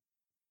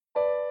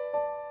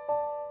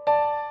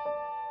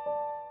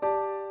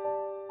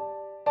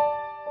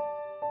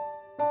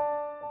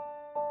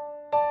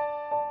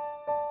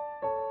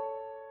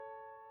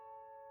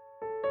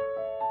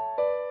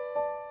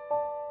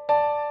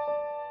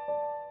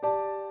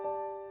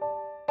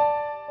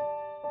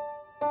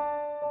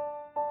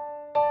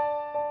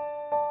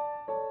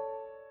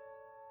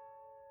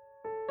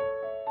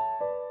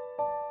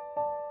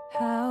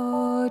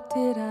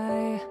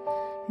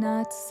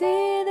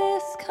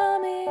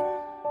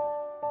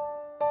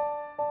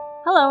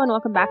Hello and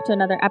welcome back to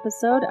another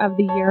episode of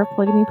the Year of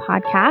Polygamy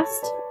podcast.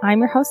 I'm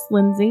your host,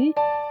 Lindsay,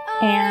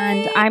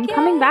 and I'm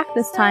coming back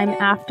this time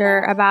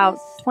after about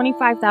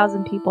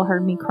 25,000 people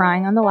heard me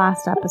crying on the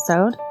last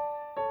episode.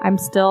 I'm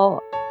still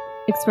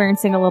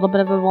experiencing a little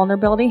bit of a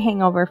vulnerability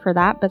hangover for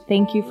that, but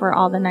thank you for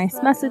all the nice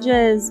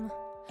messages,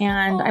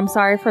 and I'm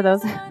sorry for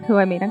those who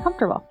I made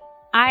uncomfortable.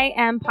 I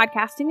am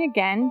podcasting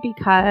again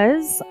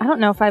because I don't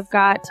know if I've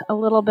got a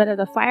little bit of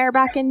the fire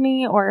back in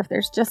me or if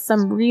there's just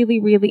some really,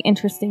 really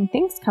interesting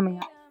things coming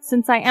up.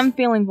 Since I am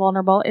feeling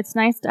vulnerable, it's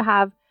nice to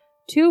have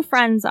two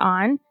friends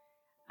on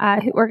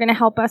who are going to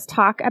help us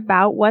talk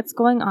about what's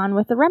going on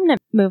with the Remnant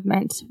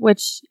movement,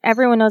 which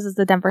everyone knows is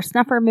the Denver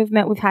Snuffer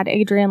movement. We've had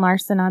Adrian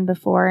Larson on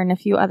before and a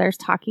few others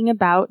talking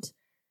about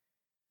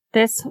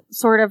this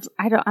sort of,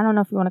 I don't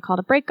know if you want to call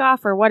it a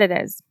break-off or what it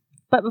is.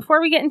 But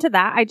before we get into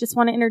that, I just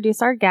want to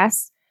introduce our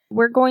guests.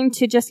 We're going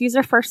to just use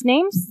their first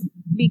names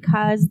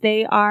because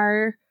they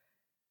are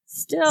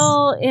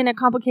still in a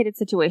complicated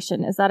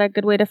situation. Is that a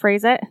good way to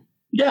phrase it?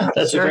 Yeah,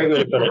 that's a great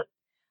way to put it.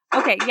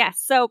 Okay,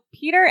 yes. So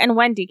Peter and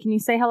Wendy, can you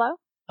say hello?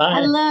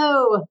 Hi.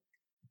 Hello.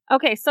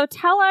 Okay, so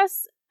tell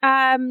us,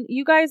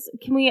 you guys,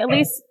 can we at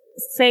least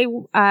say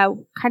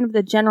kind of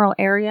the general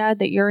area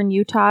that you're in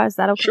Utah? Is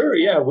that okay? Sure,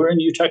 yeah. We're in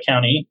Utah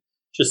County,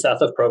 just south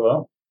of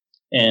Provo.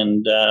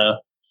 And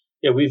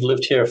we've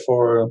lived here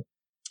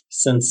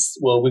since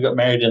we got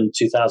married in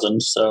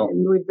 2000. So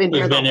and we've been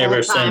here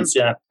ever since.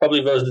 Yeah, probably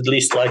was the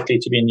least likely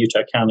to be in Utah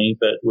County,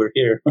 but we're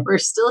here. We're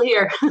still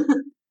here.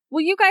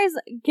 Will you guys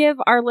give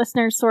our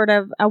listeners sort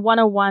of a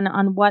 101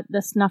 on what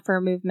the Snuffer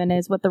movement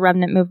is, what the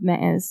Remnant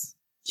movement is,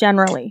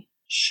 generally?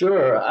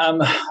 Sure.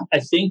 I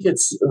think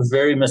it's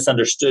very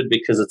misunderstood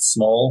because it's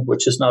small,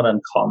 which is not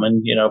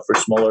uncommon, for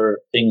smaller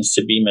things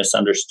to be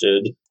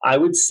misunderstood. I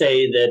would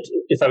say that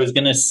if I was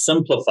going to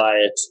simplify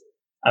it,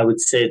 I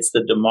would say it's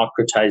the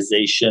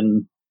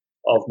democratization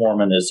of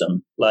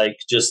Mormonism. Like,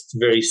 just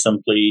very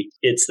simply,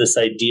 it's this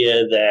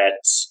idea that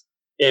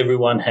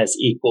everyone has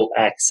equal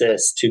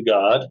access to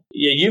God.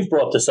 Yeah, you've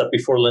brought this up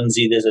before,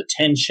 Lindsay. There's a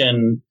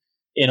tension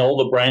in all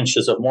the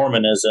branches of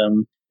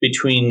Mormonism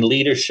between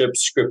leadership,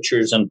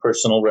 scriptures, and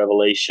personal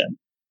revelation,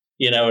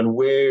 and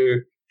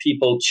where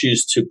people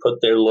choose to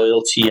put their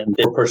loyalty in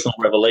their personal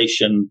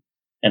revelation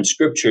and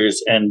scriptures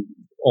and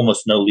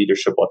almost no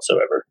leadership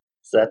whatsoever.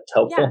 Is that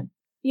helpful?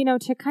 Yeah.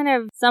 To kind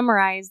of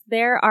summarize,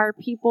 there are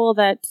people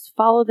that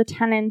follow the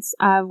tenets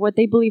of what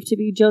they believe to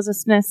be Joseph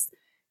Smith's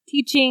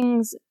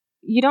teachings.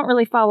 You don't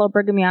really follow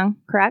Brigham Young,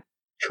 correct?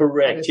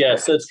 Correct, yeah.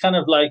 So it's kind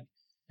of like,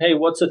 hey,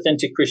 what's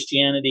authentic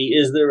Christianity?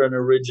 Was there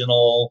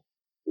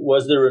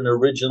an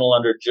original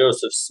under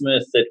Joseph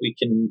Smith that we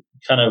can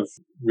kind of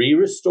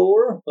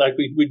re-restore? Like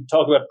we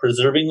talk about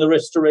preserving the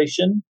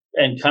restoration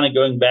and kind of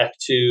going back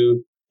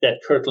to that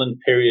Kirtland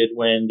period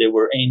when there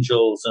were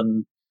angels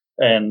and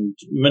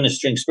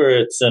ministering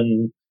spirits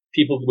and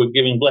people were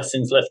giving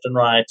blessings left and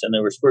right and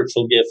there were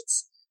spiritual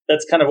gifts.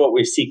 That's kind of what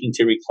we're seeking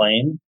to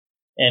reclaim.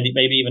 And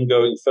maybe even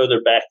going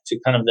further back to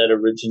kind of that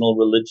original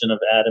religion of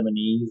Adam and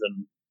Eve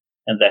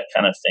and that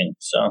kind of thing.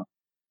 So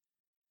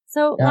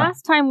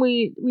Last time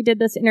we did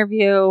this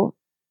interview,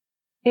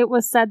 it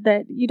was said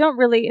that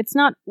it's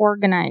not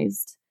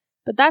organized.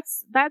 But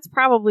that's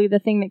probably the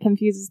thing that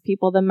confuses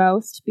people the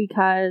most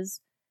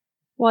because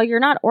while you're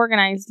not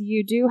organized,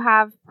 you do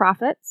have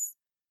prophets,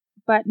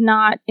 but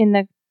not in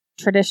the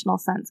traditional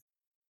sense.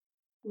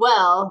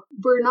 Well,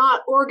 we're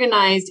not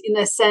organized in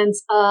the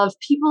sense of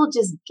people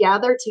just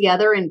gather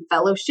together in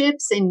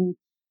fellowships and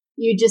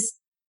you just,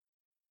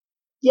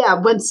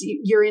 once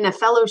you're in a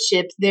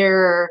fellowship,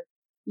 there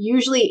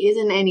usually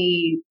isn't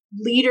any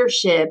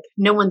leadership.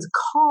 No one's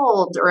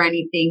called or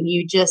anything.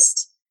 You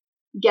just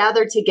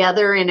gather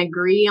together and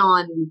agree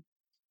on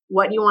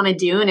what you want to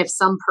do. And if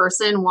some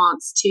person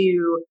wants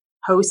to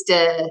host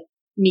a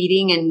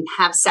meeting and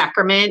have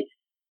sacrament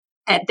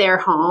at their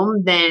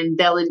home, then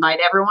they'll invite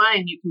everyone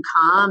and you can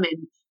come.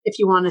 And if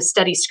you want to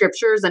study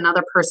scriptures,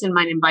 another person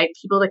might invite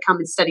people to come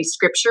and study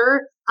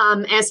scripture.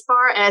 As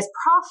far as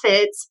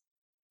prophets,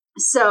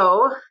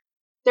 so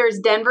there's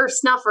Denver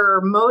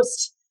Snuffer.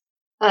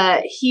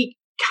 He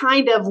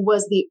kind of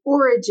was the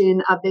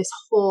origin of this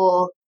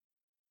whole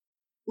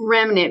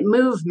Remnant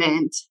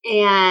movement.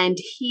 And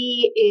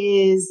he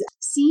is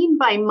seen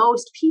by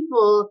most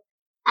people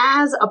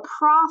as a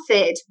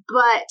prophet,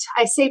 but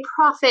I say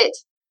prophet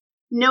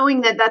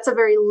knowing that that's a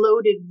very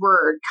loaded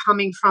word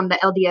coming from the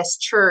LDS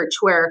church,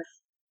 where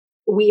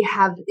we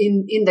have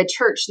in the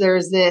church,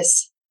 there's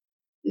this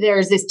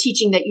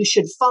teaching that you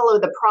should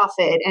follow the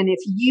prophet. And if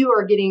you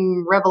are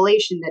getting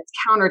revelation that's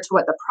counter to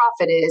what the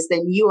prophet is,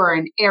 then you are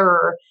in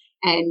error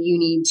and you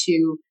need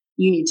to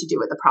do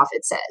what the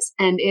prophet says.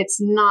 And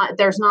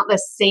there's not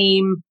the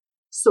same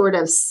sort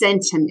of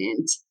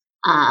sentiment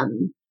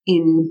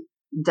in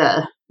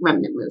the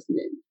Remnant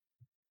movement.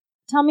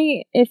 Tell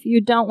me if you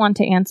don't want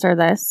to answer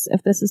this,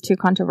 if this is too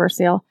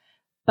controversial,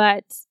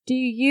 but do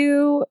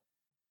you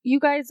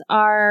guys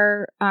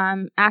are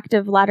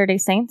active Latter-day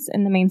Saints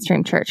in the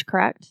mainstream church,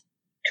 correct?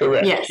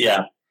 Correct, yes.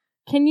 Yeah.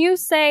 Can you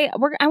say,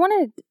 I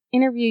want to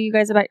interview you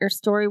guys about your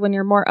story when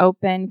you're more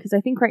open, because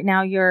I think right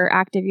now you're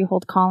active, you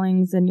hold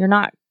callings, and you're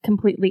not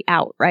completely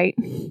out, right?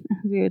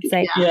 As we would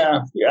say. Yeah.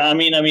 I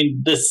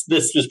mean, this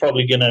was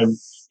probably going to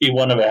be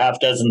one of a half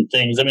dozen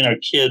things. I mean, our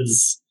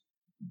kids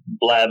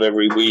blab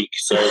every week,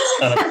 so it's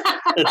kind of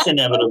it's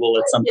inevitable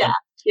at some point.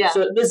 Yeah.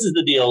 So this is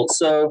the deal.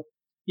 So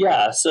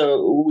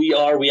so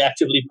we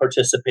actively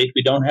participate.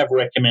 We don't have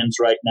recommends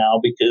right now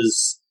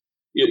because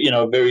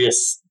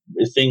various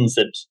things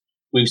that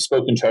we've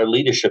spoken to our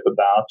leadership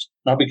about,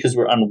 not because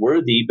we're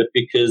unworthy, but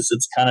because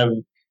it's kind of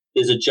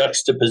there's a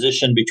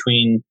juxtaposition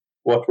between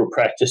what we're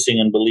practicing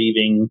and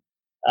believing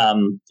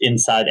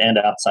inside and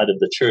outside of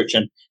the church.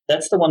 And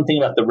that's the one thing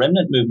about the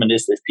remnant movement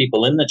is there's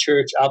people in the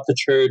church, out the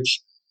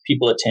church,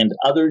 people attend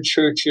other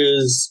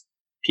churches,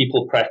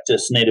 people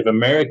practice Native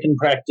American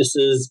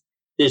practices.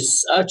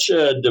 There's such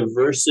a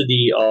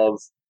diversity of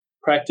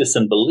practice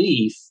and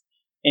belief,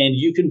 and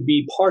you can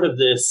be part of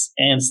this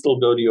and still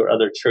go to your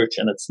other church,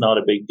 and it's not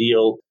a big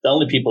deal. The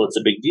only people it's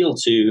a big deal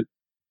to,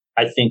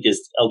 I think,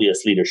 is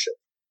LDS leadership.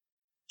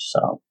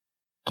 So,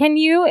 can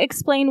you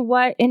explain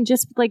and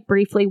just like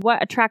briefly,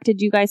 what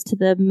attracted you guys to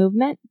the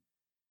movement?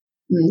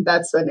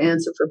 That's an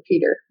answer for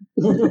Peter.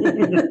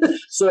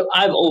 So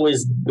I've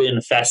always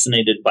been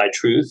fascinated by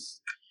truth.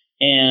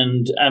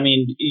 And I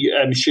mean,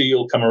 I'm sure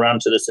you'll come around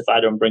to this if I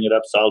don't bring it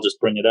up, so I'll just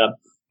bring it up.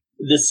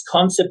 This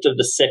concept of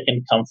the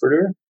second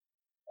comforter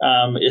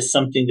is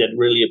something that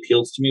really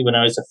appeals to me. When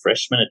I was a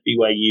freshman at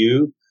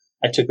BYU,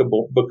 I took a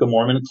Book of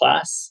Mormon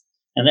class,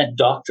 and that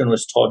doctrine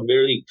was taught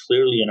very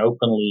clearly and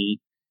openly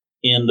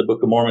in the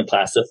Book of Mormon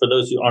class. So for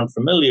those who aren't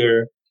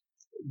familiar,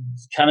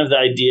 kind of the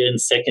idea in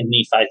 2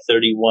 Nephi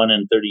 31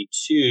 and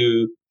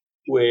 32,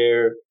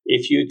 where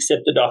if you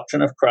accept the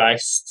doctrine of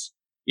Christ,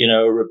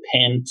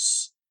 repent,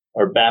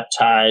 are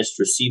baptized,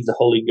 receive the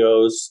Holy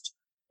Ghost,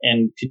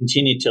 and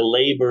continue to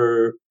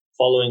labor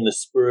following the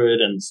Spirit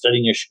and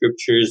studying your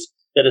scriptures,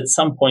 that at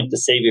some point the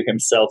Savior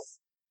himself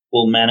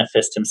will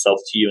manifest himself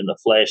to you in the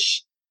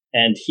flesh,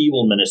 and he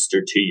will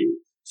minister to you.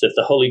 So if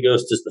the Holy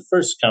Ghost is the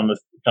first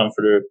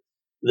comforter,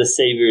 the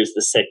Savior is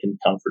the second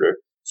comforter.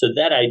 So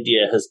that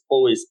idea has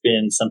always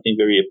been something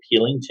very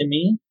appealing to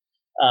me.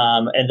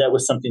 And that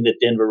was something that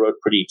Denver wrote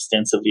pretty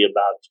extensively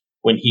about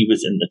when he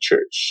was in the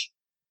church.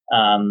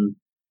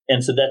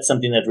 And so that's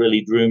something that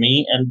really drew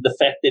me. And the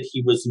fact that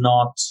he was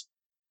not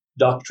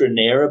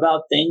doctrinaire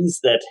about things,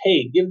 that,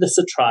 hey, give this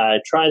a try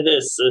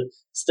this,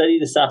 study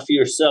this out for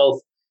yourself.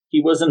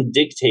 He wasn't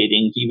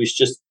dictating. He was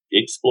just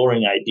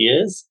exploring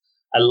ideas.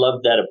 I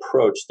love that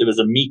approach. There was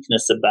a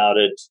meekness about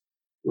it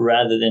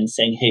rather than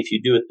saying, hey, if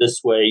you do it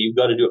this way, you've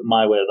got to do it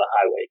my way or the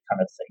highway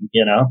kind of thing,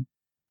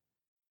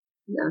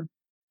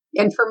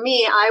 Yeah. And for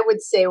me, I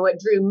would say what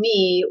drew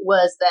me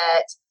was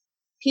that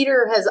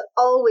Peter has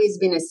always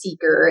been a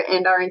seeker,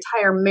 and our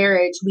entire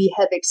marriage, we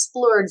have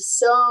explored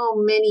so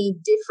many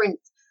different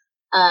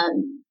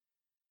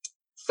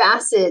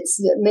facets,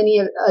 many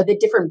of the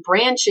different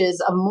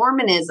branches of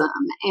Mormonism.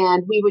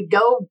 And we would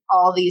go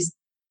all these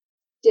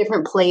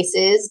different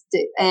places,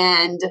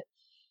 and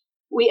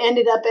we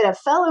ended up at a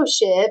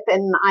fellowship,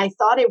 and I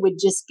thought it would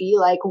just be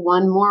like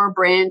one more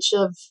branch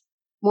of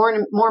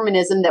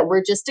Mormonism that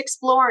we're just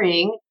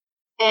exploring.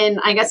 And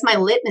I guess my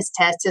litmus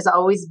test has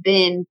always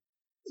been,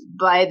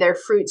 by their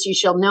fruits you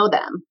shall know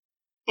them.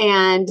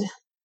 And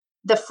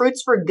the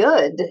fruits were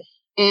good.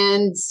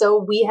 And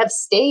so we have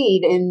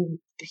stayed, and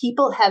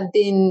people have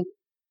been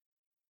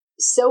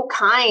so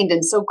kind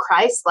and so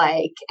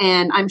Christ-like.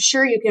 And I'm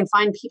sure you can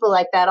find people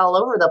like that all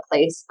over the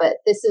place, but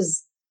this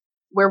is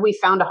where we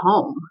found a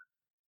home.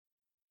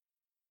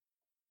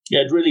 Yeah,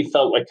 it really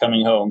felt like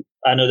coming home.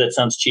 I know that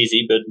sounds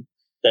cheesy, but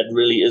that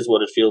really is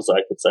what it feels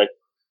like. It's like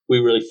we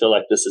really feel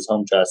like this is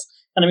home to us.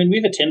 And I mean,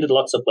 we've attended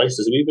lots of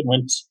places. We even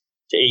went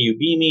to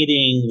AUB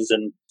meetings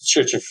and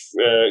Church of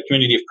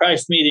Community of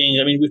Christ meetings.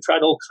 I mean, we've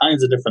tried all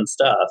kinds of different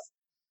stuff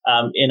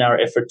in our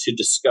effort to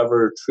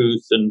discover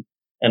truth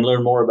and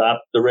learn more about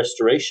the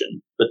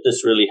restoration. But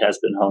this really has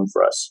been home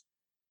for us.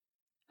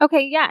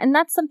 Okay, yeah, and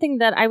that's something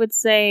that I would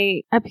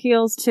say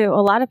appeals to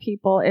a lot of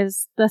people,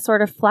 is the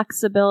sort of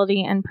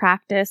flexibility and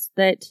practice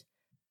that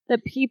the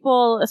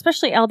people,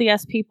 especially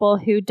LDS people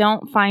who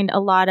don't find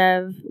a lot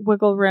of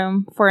wiggle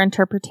room for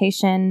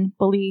interpretation,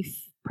 belief,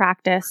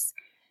 practice,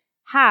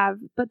 have.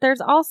 But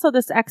there's also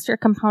this extra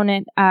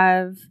component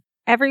of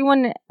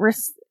everyone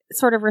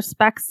sort of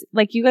respects,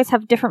 like you guys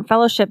have different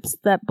fellowships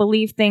that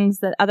believe things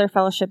that other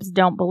fellowships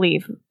don't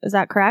believe. Is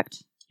that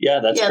correct? Yeah,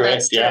 that's correct.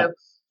 That's true.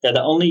 Yeah,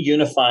 the only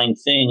unifying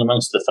thing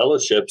amongst the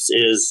fellowships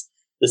is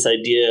this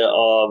idea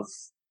of,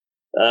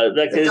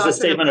 there's a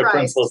statement of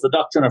principles, the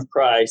doctrine of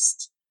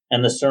Christ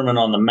and the Sermon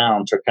on the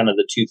Mount are kind of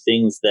the two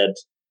things that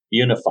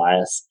unify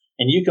us.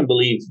 And you can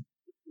believe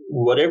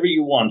whatever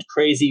you want,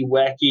 crazy,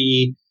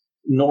 wacky,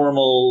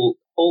 normal,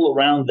 all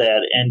around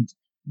that, and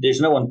there's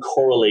no one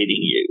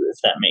correlating you, if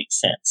that makes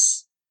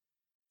sense.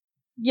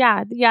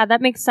 Yeah,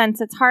 that makes sense.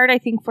 It's hard, I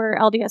think, for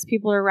LDS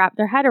people to wrap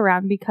their head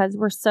around because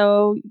we're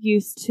so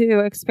used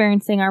to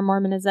experiencing our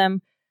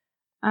Mormonism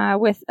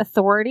with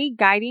authority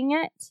guiding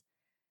it.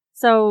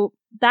 So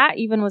that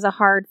even was a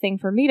hard thing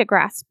for me to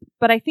grasp.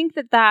 But I think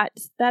that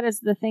is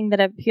the thing that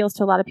appeals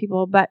to a lot of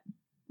people. But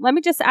let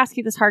me just ask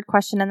you this hard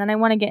question, and then I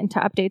want to get into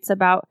updates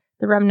about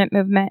the remnant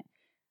movement.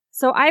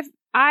 So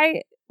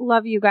I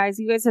love you guys.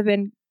 You guys have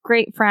been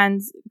great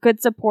friends,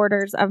 good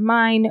supporters of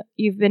mine.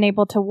 You've been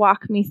able to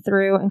walk me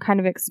through and kind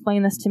of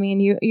explain this to me.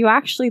 And you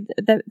actually,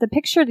 the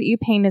picture that you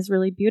paint is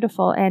really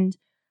beautiful. And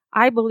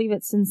I believe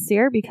it's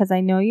sincere because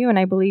I know you and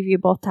I believe you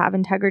both to have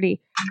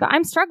integrity. But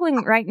I'm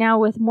struggling right now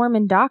with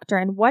Mormon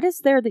doctrine. What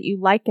is there that you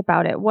like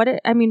about it?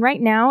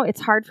 Right now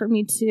it's hard for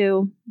me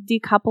to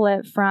decouple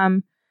it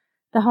from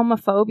the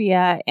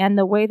homophobia and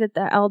the way that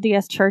the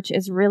LDS Church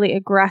is really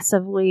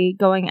aggressively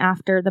going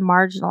after the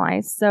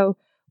marginalized. So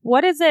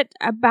what is it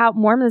about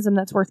Mormonism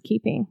that's worth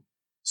keeping?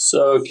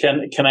 So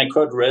can I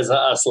quote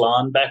Reza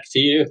Aslan back to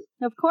you?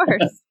 Of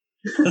course.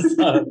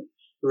 So,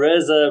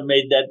 Reza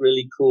made that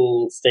really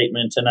cool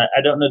statement, and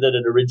I don't know that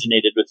it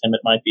originated with him.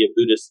 It might be a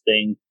Buddhist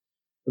thing.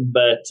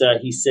 But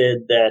he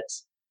said that,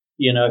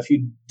 if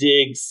you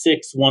dig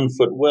 6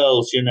 1-foot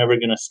wells, you're never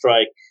going to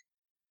strike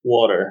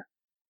water.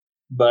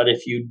 But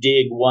if you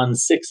dig 1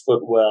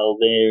 6-foot well,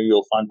 there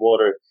you'll find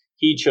water.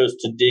 He chose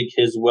to dig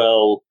his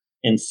well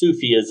in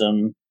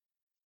Sufism.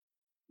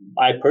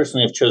 I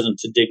personally have chosen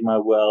to dig my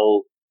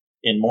well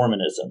in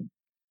Mormonism,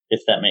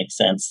 if that makes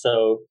sense.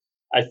 So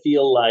I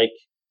feel like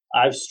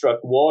I've struck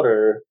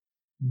water,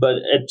 but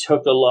it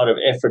took a lot of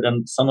effort,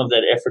 and some of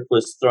that effort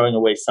was throwing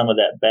away some of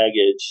that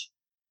baggage.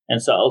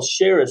 And so I'll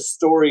share a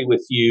story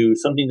with you,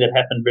 something that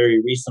happened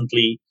very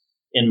recently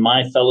in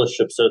my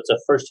fellowship. So it's a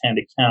firsthand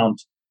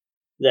account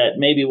that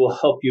maybe will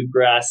help you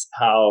grasp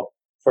how,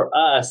 for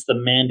us, the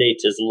mandate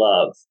is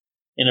love.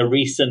 In a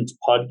recent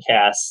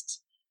podcast,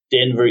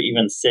 Denver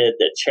even said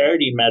that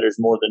charity matters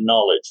more than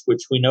knowledge,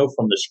 which we know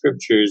from the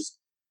scriptures.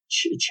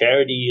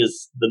 Charity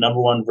is the number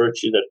one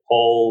virtue that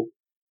Paul,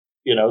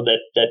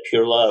 that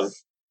pure love.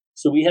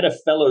 So we had a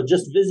fellow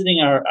just visiting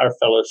our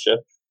fellowship,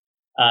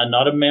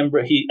 not a member.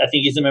 I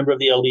think he's a member of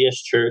the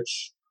LDS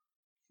Church,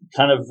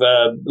 kind of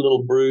a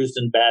little bruised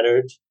and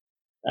battered.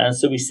 And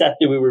so we sat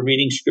there, we were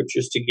reading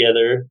scriptures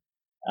together.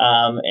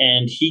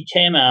 And he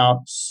came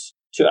out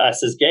to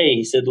us as gay.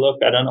 He said, "Look,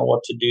 I don't know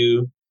what to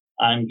do.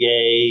 I'm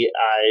gay.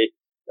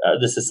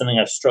 This is something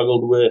I've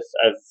struggled with.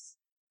 I've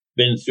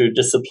been through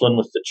discipline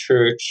with the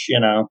church,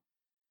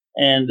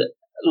 And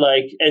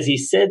as he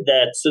said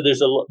that, so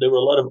there were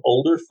a lot of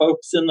older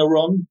folks in the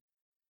room.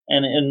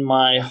 And in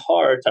my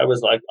heart, I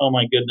was like, oh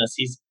my goodness,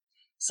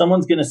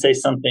 someone's going to say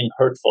something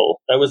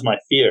hurtful. That was my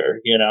fear,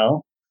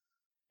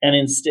 And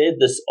instead,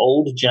 this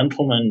old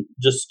gentleman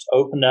just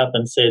opened up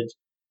and said,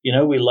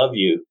 we love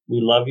you. We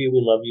love you.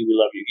 We love you. We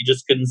love you. He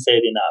just couldn't say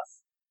it enough.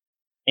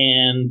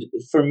 And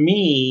for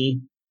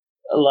me,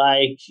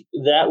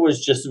 that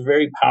was just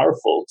very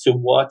powerful to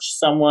watch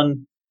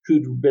someone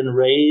who'd been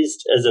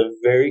raised as a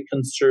very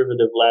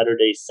conservative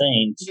Latter-day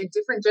Saint in a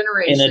different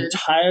generation, in an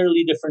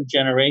entirely different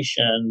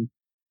generation,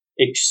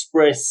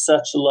 express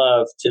such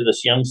love to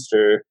this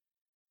youngster.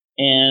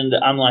 And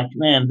I'm like,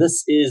 man,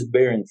 this is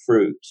bearing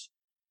fruit.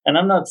 And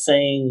I'm not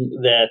saying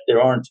that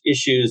there aren't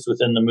issues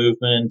within the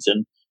movement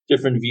and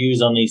different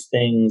views on these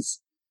things,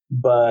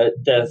 but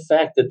the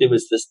fact that there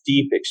was this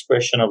deep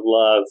expression of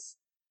love,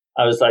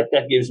 I was like,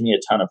 that gives me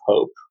a ton of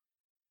hope.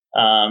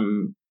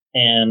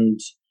 And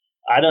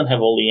I don't have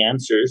all the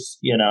answers,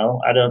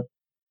 I don't,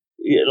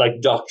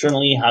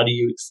 doctrinally, how do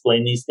you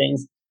explain these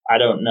things? I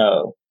don't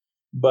know.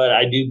 But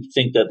I do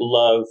think that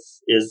love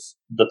is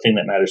the thing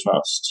that matters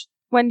most.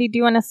 Wendy, do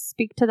you want to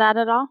speak to that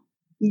at all?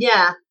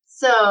 Yeah.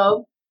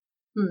 So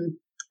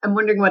I'm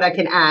wondering what I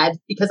can add,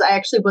 because I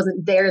actually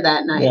wasn't there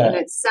that night, and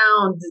it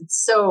sounds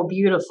so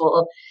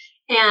beautiful.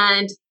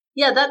 And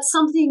yeah, that's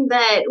something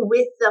that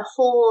with the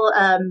whole,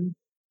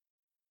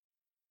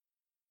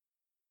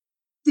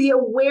 the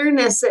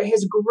awareness that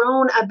has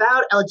grown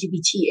about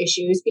LGBT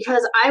issues,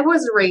 because I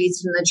was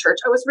raised in the church.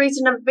 I was raised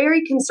in a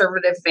very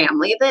conservative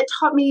family that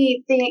taught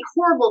me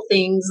horrible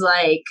things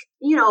like,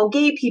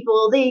 gay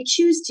people, they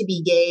choose to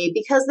be gay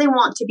because they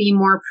want to be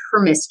more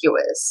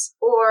promiscuous,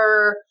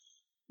 or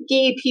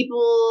gay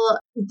people,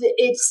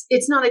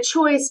 it's not a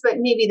choice, but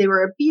maybe they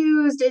were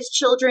abused as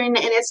children and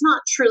it's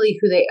not truly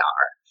who they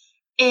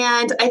are.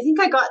 And I think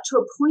I got to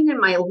a point in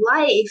my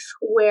life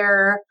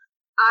where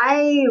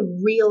I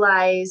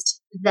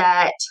realized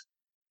that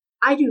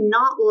I do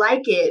not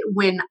like it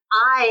when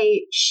I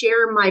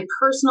share my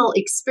personal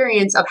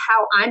experience of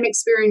how I'm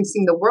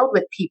experiencing the world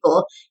with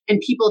people, and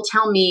people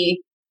tell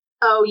me,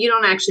 oh, you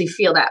don't actually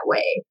feel that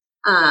way.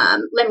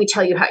 Let me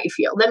tell you how you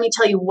feel. Let me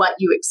tell you what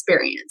you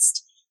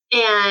experienced.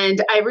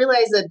 And I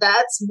realized that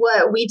that's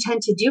what we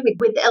tend to do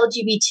with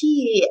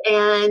LGBT.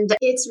 And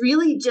it's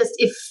really just,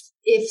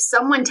 if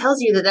someone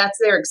tells you that that's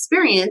their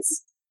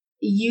experience,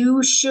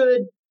 you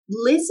should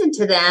listen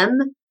to them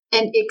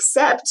and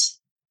accept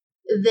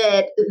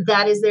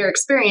that is their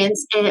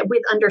experience, and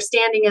with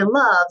understanding and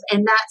love.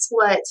 And that's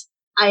what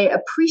I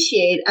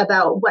appreciate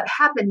about what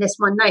happened this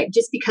one night,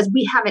 just because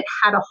we haven't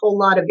had a whole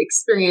lot of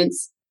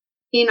experience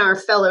in our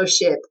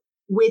fellowship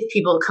with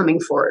people coming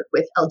forward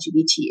with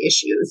LGBT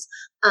issues,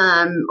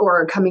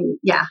 or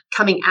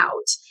coming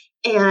out.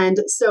 And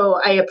so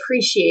I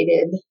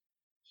appreciated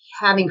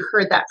having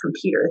heard that from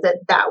Peter,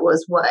 that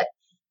was what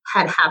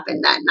had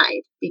happened that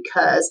night,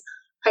 because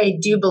I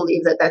do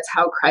believe that that's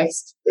how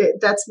Christ,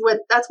 that's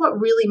what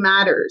really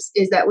matters,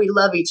 is that we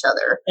love each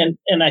other.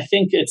 And I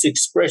think it's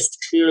expressed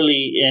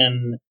clearly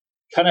in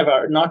kind of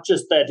our, not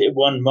just that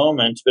one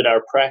moment, but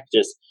our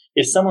practice.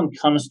 If someone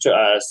comes to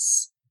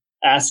us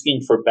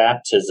asking for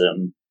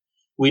baptism,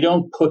 we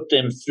don't put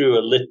them through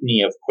a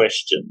litany of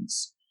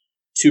questions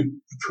to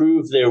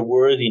prove their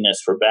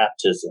worthiness for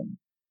baptism.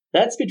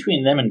 That's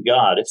between them and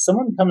God. If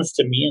someone comes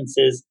to me and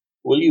says,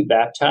 "Will you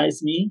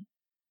baptize me?"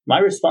 my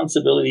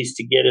responsibility is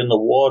to get in the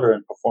water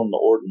and perform the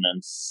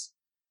ordinance,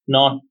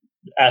 not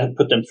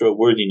put them through a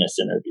worthiness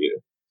interview.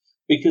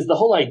 Because the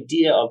whole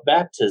idea of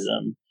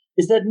baptism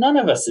is that none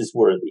of us is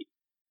worthy,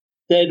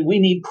 that we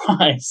need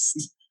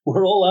Christ.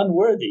 We're all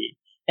unworthy,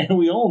 and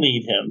we all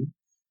need him.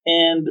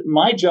 And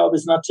my job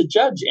is not to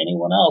judge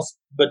anyone else,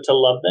 but to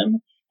love them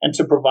and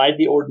to provide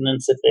the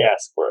ordinance if they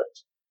ask for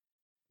it.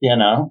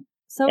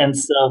 So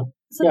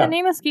the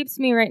name escapes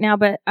me right now,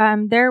 but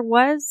there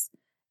was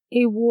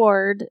a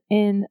ward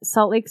in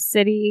Salt Lake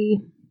City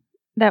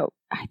that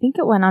I think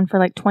it went on for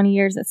like 20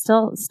 years. It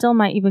still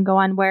might even go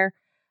on, where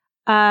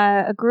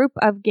a group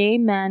of gay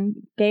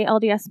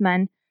LDS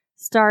men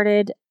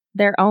started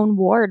their own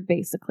ward,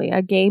 basically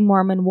a gay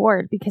Mormon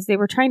ward, because they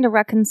were trying to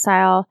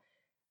reconcile,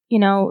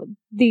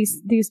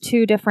 these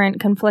two different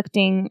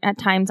conflicting at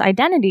times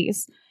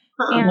identities.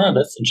 And,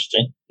 that's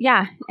interesting.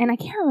 Yeah, and I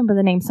can't remember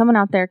the name. Someone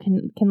out there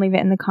can leave it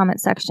in the comment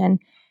section.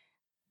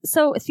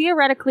 So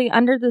theoretically,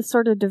 under the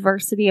sort of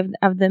diversity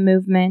of the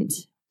movement,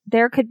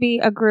 there could be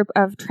a group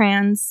of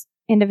trans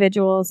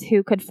individuals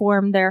who could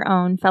form their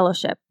own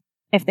fellowship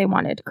if they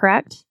wanted,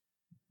 correct?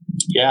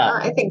 Yeah,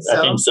 I think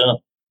so.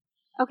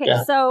 Okay,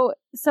 yeah. So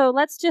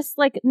let's just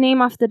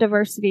name off the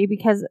diversity,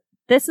 because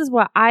this is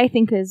what I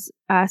think is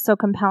so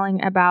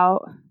compelling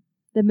about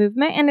the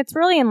movement. And it's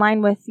really in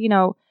line with,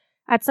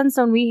 at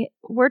Sunstone,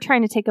 we're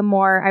trying to take a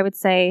more, I would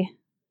say,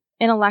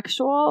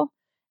 intellectual,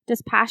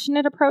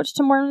 dispassionate approach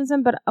to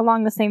Mormonism, but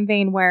along the same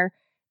vein where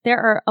there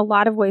are a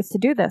lot of ways to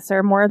do this. There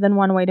are more than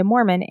one way to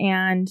Mormon,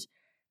 and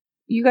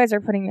you guys are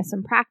putting this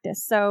in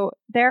practice. So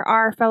there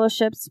are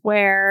fellowships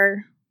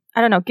where, I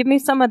don't know, give me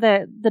some of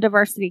the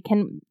diversity.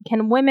 Can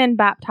women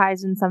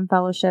baptize in some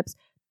fellowships?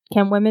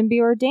 Can women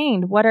be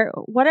ordained? What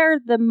are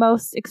the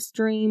most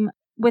extreme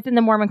within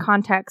the Mormon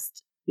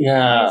context?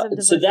 Yeah,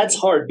 so that's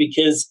hard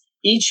because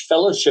each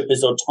fellowship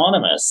is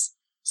autonomous.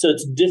 So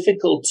it's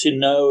difficult to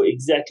know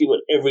exactly what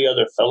every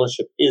other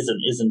fellowship is and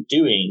isn't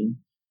doing.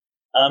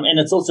 And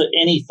it's also,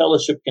 any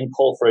fellowship can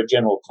call for a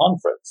general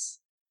conference.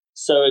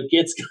 So it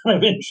gets kind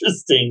of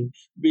interesting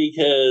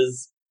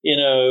because,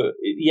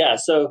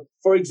 so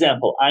for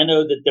example, I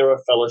know that there are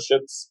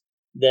fellowships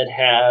that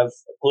have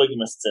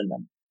polygamists in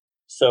them.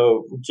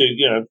 So,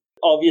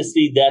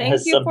 obviously that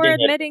has something. Thank you for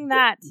admitting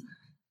that.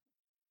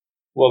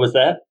 What was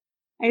that?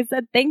 I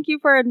said, thank you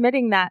for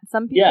admitting that.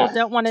 Some people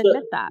don't want to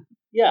admit that.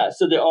 Yeah,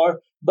 so there are,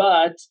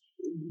 but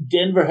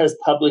Denver has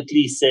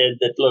publicly said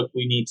that, look,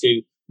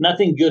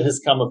 nothing good has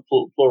come of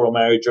plural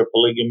marriage or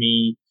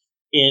polygamy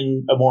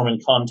in a Mormon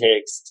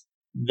context.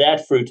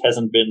 That fruit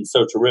hasn't been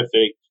so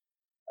terrific.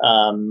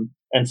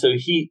 And so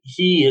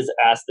he has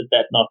asked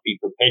that not be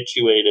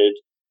perpetuated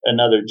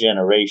another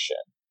generation.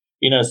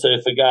 So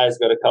if a guy's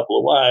got a couple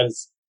of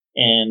wives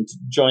and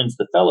joins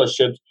the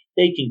fellowship,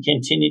 they can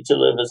continue to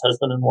live as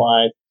husband and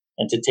wife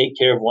and to take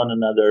care of one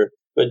another,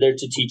 but they're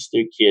to teach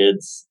their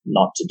kids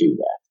not to do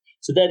that.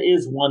 So that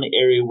is one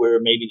area where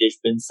maybe there's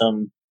been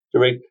some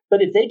direct,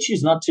 but if they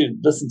choose not to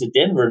listen to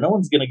Denver, no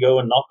one's going to go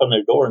and knock on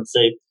their door and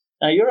say,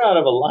 now you're out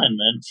of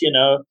alignment,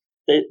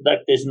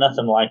 there's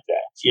nothing like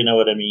that. You know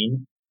what I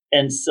mean?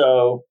 And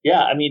so,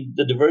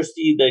 the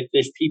diversity,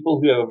 there's people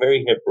who have a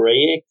very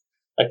Hebraic,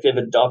 they've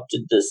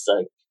adopted this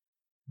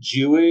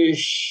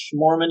Jewish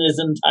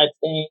Mormonism type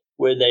thing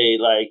where they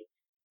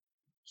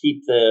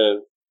keep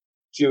the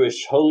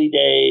Jewish holy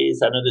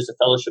days. I know there's a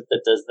fellowship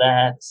that does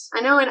that.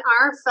 I know in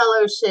our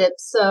fellowship,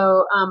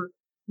 so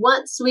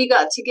once we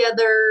got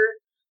together,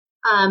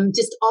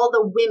 just all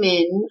the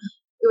women,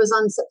 it was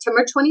on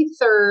September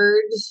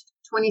 23rd,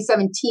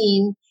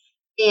 2017,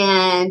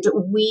 and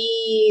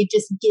we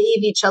just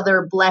gave each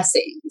other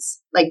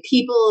blessings,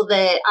 people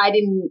that I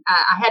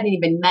hadn't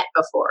even met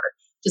before,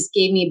 just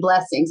gave me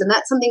blessings. And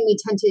that's something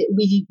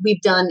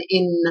we've done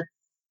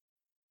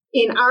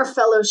in our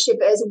fellowship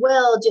as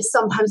well. Just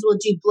sometimes we'll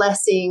do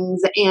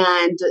blessings,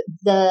 and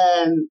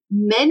the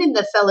men in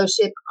the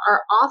fellowship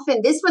are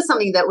often, this was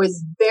something that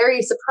was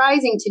very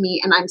surprising to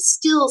me. And I'm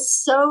still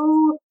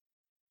so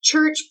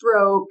church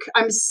broke.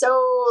 I'm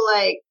so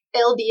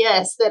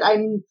LDS that I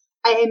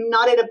am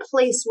not at a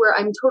place where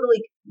I'm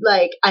totally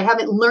I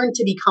haven't learned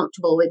to be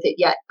comfortable with it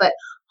yet. But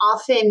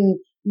often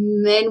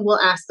men will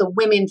ask the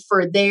women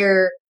for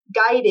their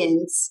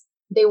guidance.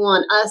 They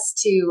want us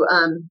to,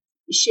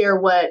 share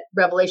what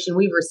revelation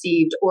we've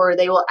received, or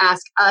they will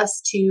ask us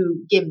to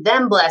give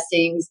them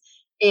blessings.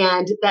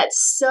 And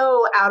that's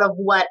so out of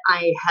what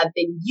I have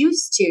been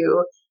used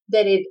to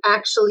that it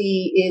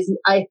actually is,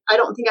 I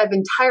don't think I've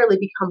entirely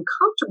become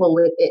comfortable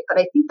with it, but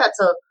I think that's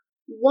a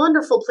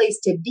wonderful place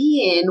to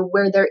be in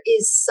where there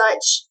is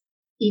such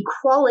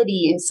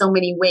equality in so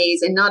many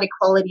ways and not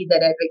equality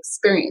that I've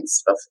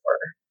experienced before.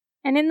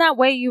 And in that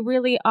way, you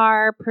really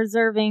are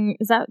preserving,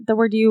 is that the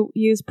word you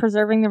use,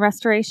 preserving the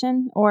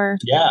restoration? Or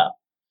Yeah.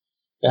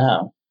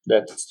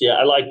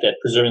 I like that,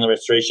 preserving the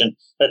restoration.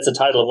 That's the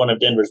title of one of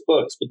Denver's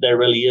books, but that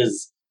really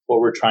is what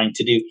we're trying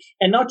to do.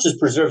 And not just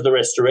preserve the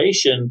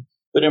restoration,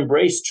 but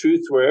embrace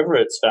truth wherever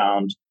it's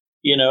found.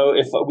 You know,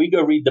 if we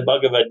go read the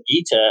Bhagavad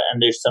Gita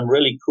and there's some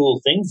really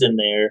cool things in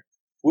there,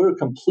 we're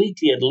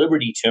completely at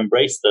liberty to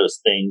embrace those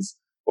things.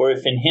 Or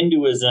if in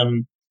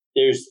Hinduism,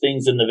 there's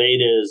things in the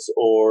Vedas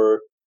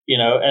or, you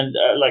know, and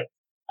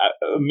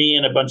me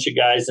and a bunch of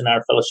guys in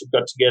our fellowship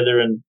got together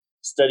and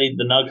studied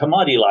the Nag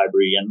Hammadi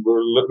library, and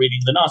we're reading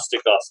the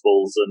Gnostic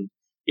Gospels, and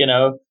you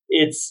know,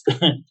 it's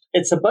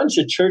it's a bunch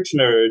of church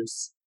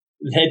nerds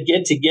that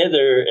get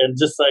together and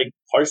just like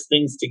parse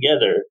things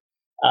together.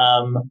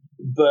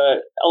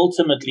 But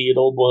ultimately, it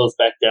all boils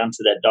back down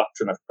to that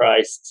doctrine of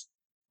Christ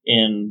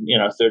in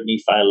 3rd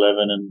Nephi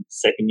 11 and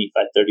 2nd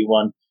Nephi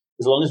 31.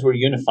 As long as we're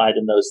unified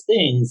in those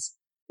things,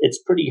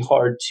 it's pretty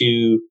hard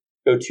to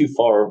go too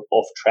far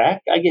off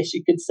track, I guess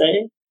you could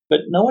say.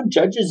 But no one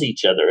judges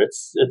each other.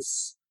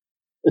 It's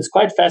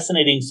quite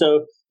fascinating.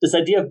 So this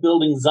idea of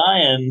building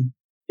Zion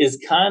is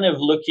kind of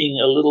looking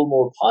a little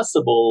more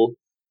possible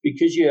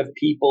because you have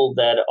people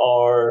that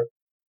are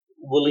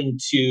willing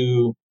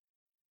to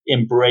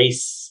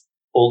embrace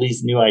all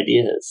these new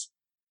ideas.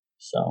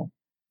 So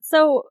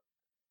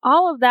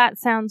all of that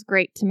sounds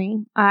great to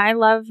me. I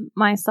love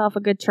myself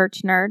a good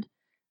church nerd.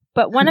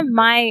 But one of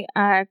my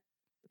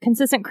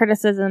consistent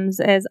criticisms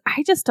is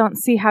I just don't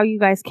see how you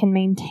guys can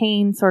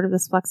maintain sort of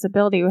this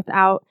flexibility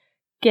without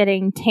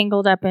getting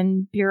tangled up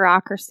in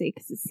bureaucracy,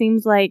 because it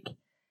seems like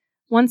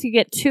once you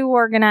get too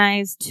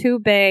organized, too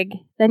big,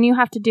 then you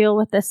have to deal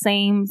with the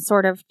same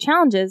sort of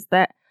challenges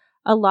that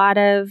a lot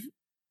of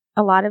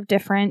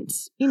different,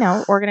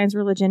 organized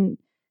religion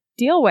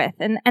deal with.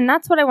 And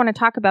that's what I want to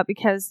talk about,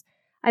 because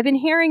I've been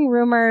hearing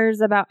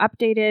rumors about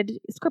updated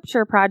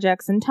scripture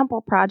projects and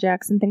temple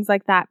projects and things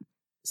like that.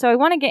 So I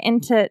want to get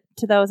into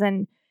those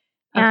and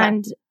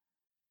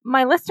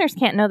my listeners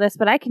can't know this,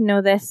 but I can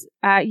know this.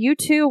 You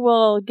two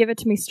will give it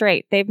to me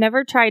straight. They've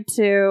never tried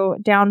to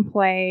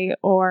downplay,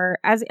 or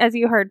as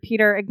you heard,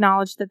 Peter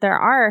acknowledged that there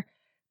are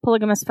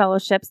polygamous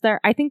fellowships.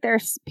 I think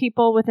there's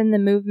people within the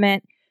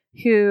movement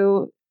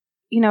who,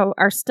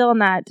 are still in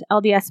that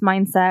LDS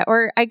mindset,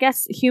 or I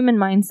guess human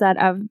mindset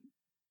of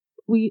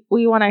we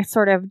want to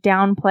sort of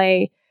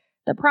downplay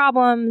the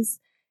problems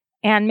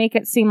and make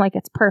it seem like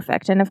it's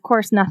perfect. And of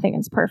course, nothing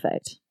is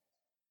perfect.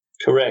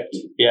 Correct.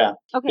 Yeah.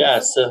 Okay. Yeah.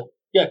 So.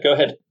 Yeah, go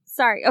ahead.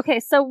 Sorry. Okay,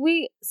 so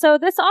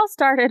this all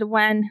started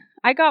when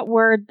I got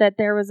word that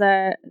there was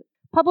a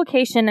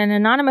publication, an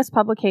anonymous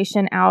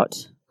publication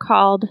out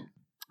called,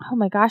 oh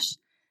my gosh.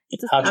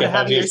 How to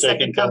Have Your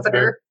Second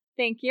Comforter.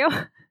 Thank you.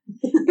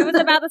 It was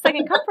about the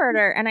Second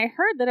Comforter, and I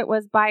heard that it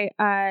was by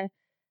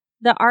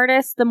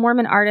the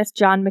Mormon artist,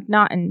 John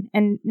McNaughton.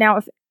 And now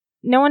if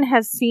no one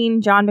has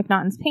seen John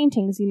McNaughton's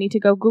paintings, you need to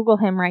go Google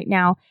him right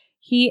now.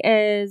 He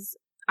is,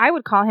 I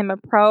would call him a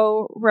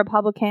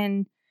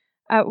pro-Republican,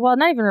 well,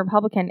 not even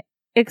Republican,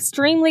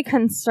 extremely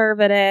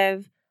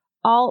conservative,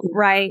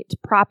 alt-right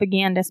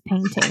propagandist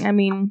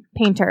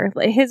painter.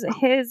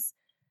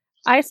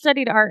 I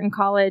studied art in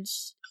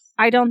college.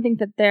 I don't think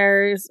that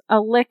there's a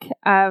lick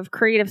of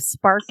creative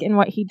spark in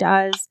what he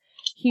does.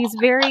 He's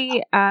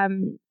very,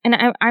 and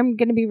I'm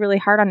going to be really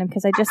hard on him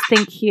because I just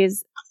think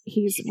he's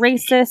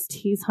racist,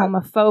 he's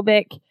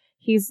homophobic,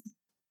 he's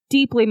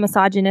deeply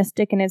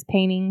misogynistic in his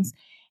paintings.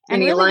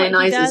 And he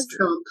lionizes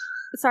Trump.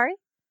 Sorry?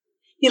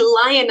 He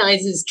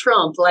lionizes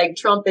Trump like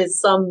Trump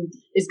is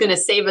going to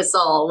save us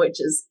all,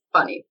 which is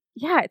funny.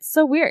 Yeah, it's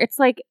so weird. It's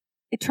like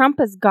Trump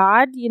is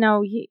God,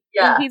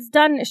 he's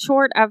done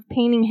short of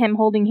painting him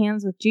holding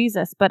hands with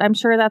Jesus, but I'm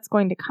sure that's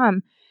going to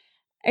come.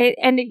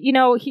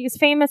 He's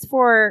famous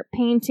for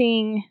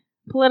painting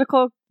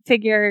political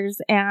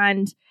figures,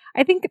 and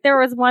I think there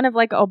was one of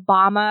like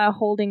Obama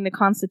holding the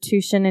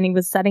Constitution and he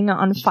was setting it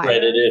on fire.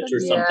 Shredded it or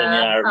something.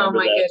 Yeah, I remember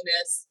that.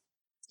 Goodness.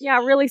 Yeah,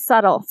 really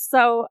subtle.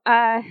 So,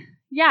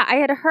 yeah, I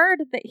had heard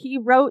that he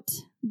wrote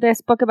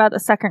this book about the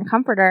Second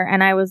Comforter,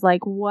 and I was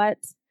like, what?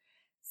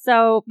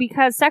 So,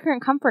 because Second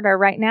Comforter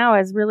right now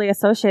is really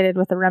associated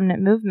with the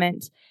remnant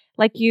movement,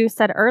 like you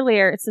said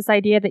earlier, it's this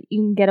idea that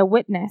you can get a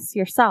witness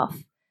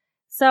yourself.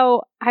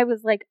 So I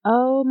was like,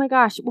 oh my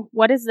gosh,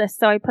 what is this?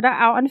 So I put it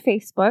out on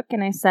Facebook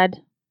and I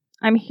said,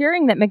 I'm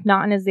hearing that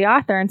McNaughton is the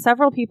author, and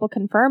several people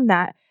confirmed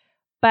that.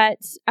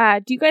 But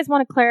do you guys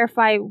want to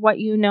clarify what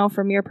you know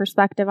from your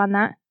perspective on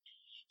that?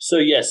 So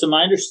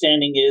my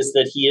understanding is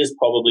that he is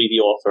probably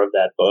the author of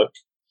that book,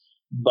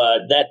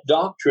 but that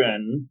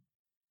doctrine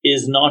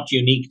is not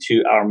unique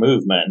to our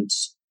movement.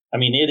 I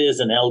mean, it is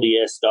an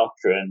LDS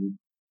doctrine.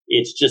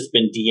 It's just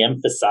been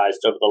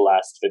de-emphasized over the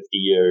last 50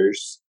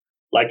 years.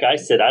 like I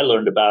said, I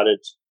learned about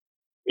it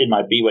in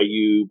my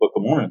BYU Book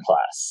of Mormon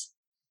class.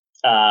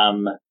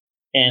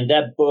 And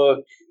that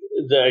book,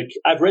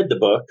 I've read the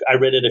book. I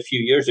read it a few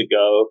years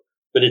ago,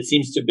 but it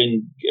seems to have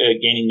been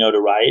gaining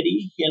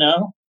notoriety,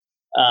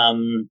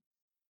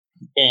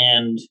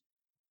 and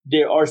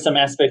there are some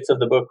aspects of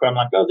the book where I'm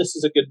like, oh, this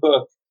is a good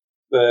book,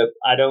 but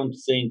I don't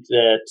think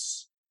that,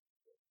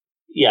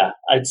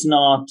 it's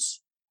not,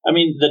 I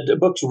mean, the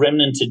book's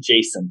remnant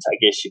adjacent, I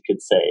guess you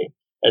could say,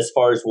 as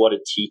far as what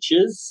it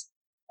teaches.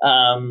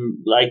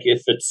 Like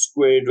if it's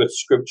squared with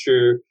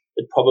scripture,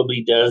 it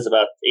probably does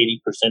about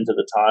 80% of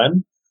the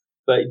time.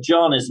 But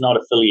John is not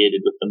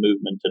affiliated with the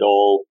movement at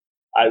all.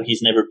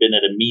 He's never been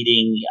at a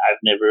meeting.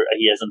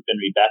 He hasn't been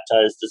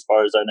rebaptized as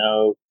far as I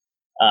know.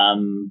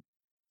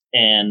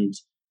 And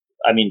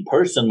I mean,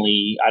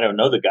 personally, I don't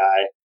know the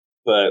guy,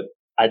 but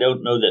I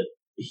don't know that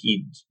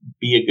he'd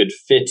be a good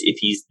fit if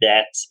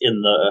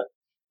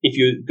if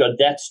you've got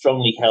that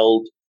strongly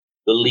held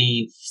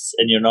beliefs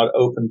and you're not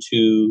open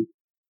to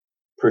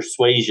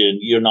persuasion,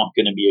 you're not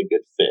going to be a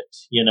good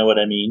fit. You know what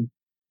I mean?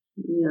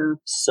 Yeah.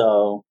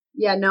 So.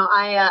 Yeah, no,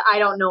 I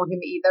don't know him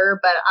either,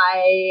 but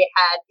I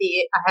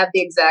have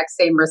the exact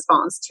same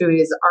response to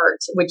his art,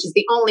 which is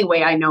the only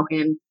way I know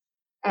him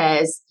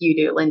as you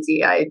do,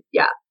 Lindsay. I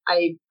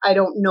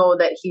don't know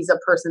that he's a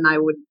person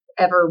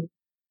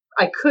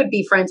I could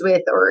be friends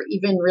with or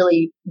even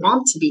really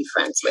want to be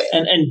friends with.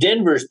 And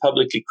Denver's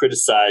publicly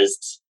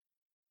criticized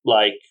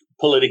like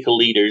political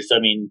leaders. I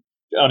mean,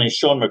 on his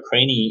Sean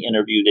McCraney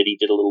interview that he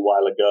did a little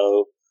while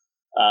ago,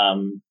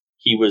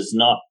 he was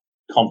not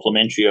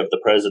complimentary of the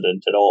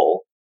president at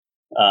all.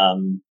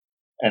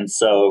 And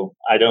so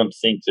I don't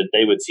think that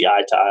they would see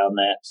eye to eye on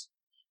that.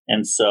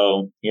 And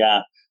so,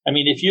 I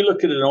mean, if you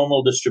look at a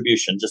normal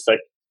distribution, just like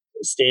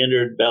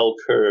standard bell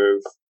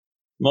curve,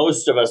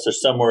 most of us are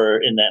somewhere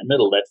in that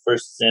middle, that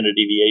first standard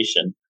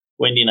deviation.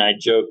 Wendy and I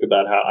joke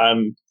about how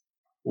I'm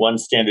one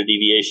standard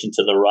deviation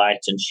to the right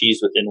and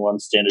she's within one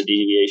standard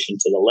deviation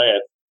to the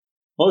left.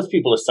 Most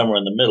people are somewhere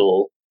in the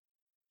middle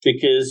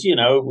because,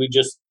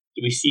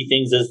 we see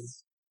things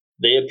as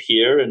they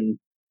appear and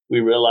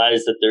we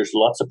realize that there's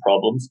lots of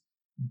problems.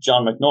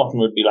 John McNaughton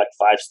would be like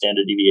 5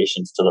 standard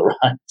deviations to the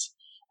right.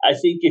 I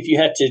think if you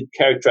had to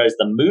characterize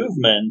the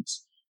movement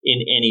in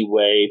any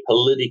way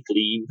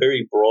politically,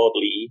 very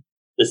broadly,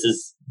 this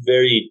is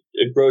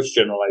a gross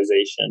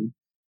generalization.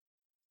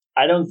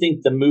 I don't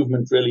think the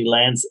movement really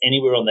lands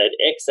anywhere on that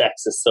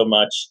x-axis so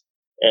much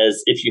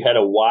as if you had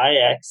a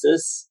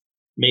y-axis,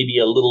 maybe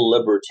a little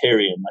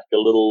libertarian, like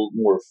a little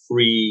more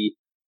free,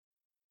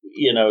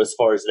 as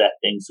far as that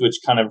things,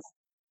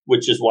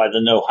 which is why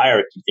the no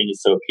hierarchy thing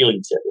is so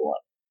appealing to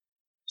everyone.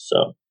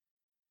 So,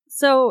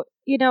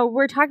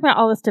 we're talking about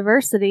all this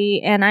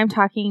diversity, and I'm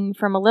talking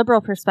from a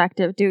liberal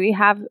perspective. Do we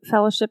have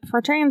fellowship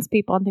for trans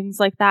people and things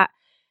like that?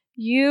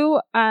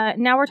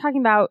 Now we're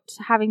talking about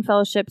having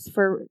fellowships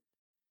for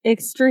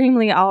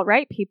extremely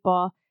alt-right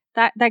people.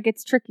 That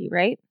gets tricky,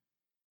 right?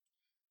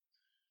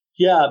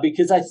 Yeah,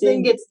 because I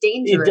think it's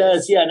dangerous. It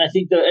does, yeah. And I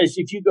think that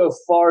if you go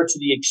far to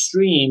the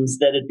extremes,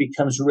 that it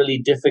becomes really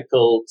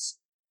difficult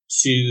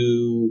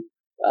to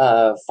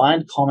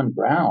find common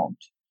ground,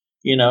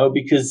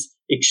 because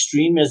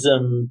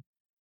extremism,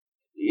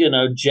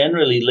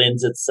 generally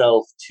lends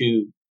itself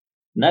to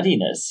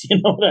nuttiness. You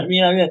know what I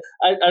mean?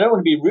 I don't want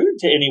to be rude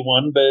to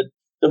anyone, but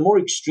the more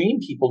extreme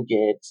people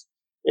get,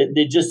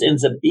 it just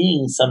ends up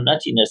being some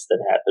nuttiness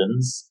that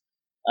happens.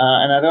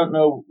 And I don't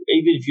know,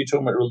 even if you're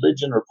talking about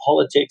religion or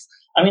politics,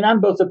 I mean,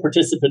 I'm both a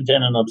participant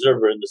and an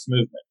observer in this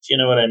movement. You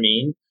know what I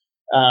mean?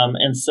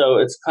 And so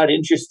it's quite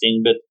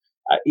interesting. But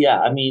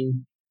I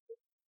mean,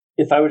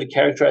 if I were to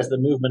characterize the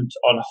movement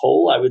on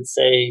whole, I would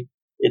say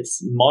it's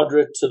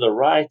moderate to the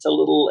right a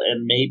little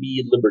and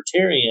maybe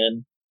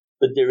libertarian,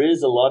 but there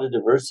is a lot of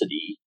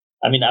diversity.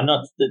 I mean,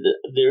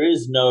 there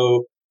is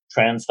no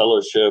trans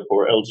fellowship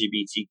or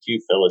LGBTQ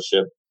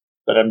fellowship,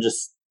 but I'm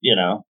just,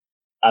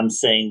 I'm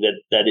saying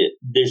that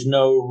there's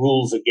no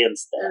rules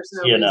against that.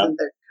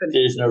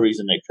 There's no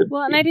reason there could.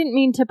 Well, and I didn't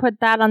mean to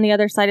put that on the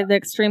other side of the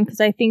extreme, because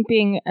I think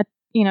being a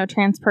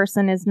trans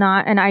person is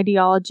not an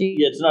ideology.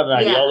 Yeah, it's not an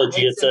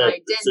ideology. It's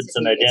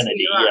an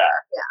identity.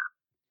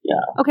 Yeah.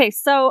 Okay,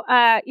 so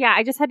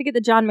I just had to get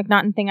the John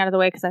McNaughton thing out of the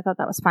way because I thought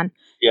that was fun.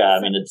 Yeah, I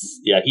mean,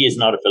 he is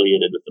not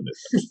affiliated with the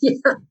movement.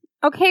 Yeah.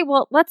 Okay,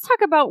 well, let's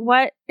talk about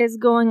what is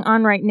going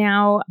on right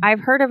now.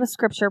 I've heard of a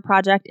scripture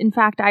project. In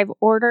fact, I've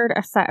ordered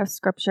a set of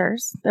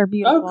scriptures. They're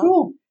beautiful. Oh,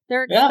 cool.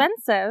 They're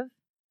expensive.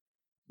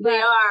 They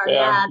are,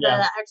 yeah. The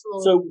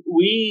actual. So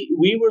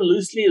we were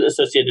loosely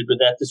associated with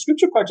that. The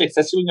scripture project's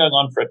actually been going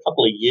on for a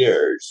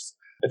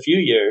few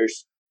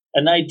years.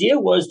 And the idea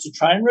was to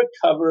try and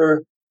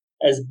recover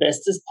as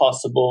best as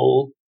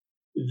possible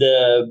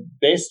the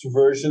best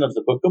version of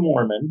the Book of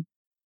Mormon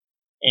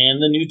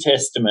and the New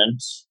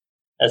Testament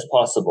as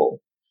possible.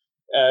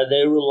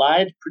 They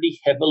relied pretty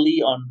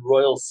heavily on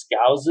Royal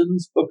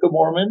Skousen's Book of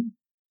Mormon,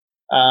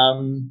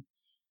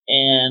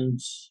 and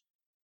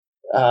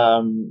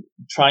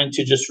trying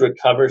to just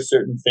recover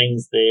certain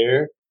things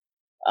there.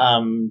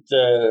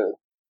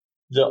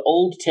 the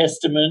Old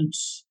Testament,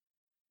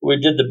 we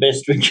did the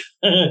best we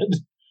could.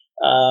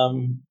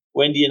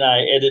 Wendy and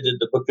I edited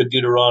the book of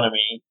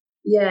Deuteronomy.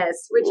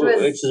 Yes, which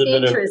is a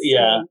bit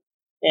interesting.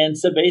 And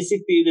so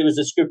basically there was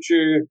a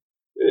scripture.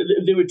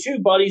 There were two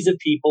bodies of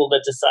people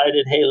that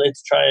decided, hey,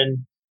 let's try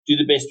and do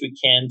the best we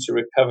can to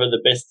recover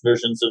the best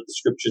versions of the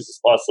scriptures as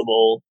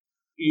possible.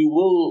 You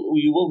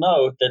will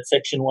note that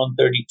section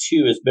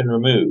 132 has been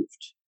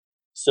removed.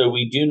 So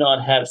we do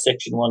not have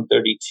section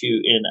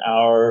 132 in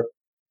our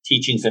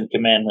teachings and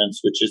commandments,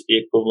 which is the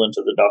equivalent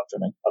of the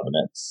Doctrine and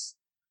Covenants.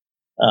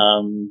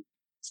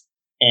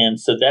 And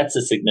so that's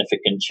a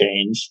significant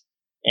change.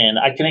 And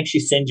I can actually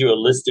send you a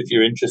list if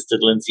you're interested,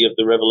 Lindsay, of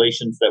the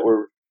revelations that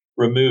were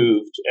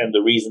removed and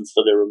the reasons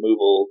for their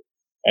removal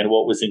and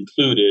what was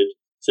included.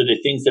 So the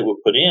things that were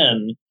put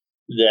in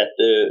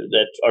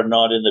that are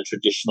not in the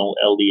traditional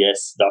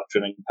LDS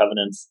Doctrine and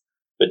Covenants,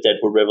 but that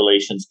were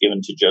revelations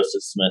given to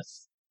Joseph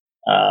Smith,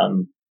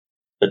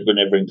 but were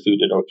never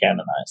included or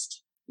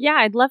canonized. Yeah,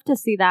 I'd love to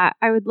see that.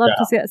 I would love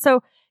to see that.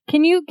 So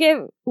can you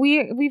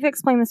we've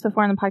explained this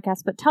before on the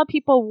podcast, but tell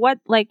people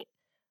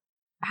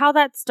how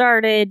that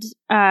started,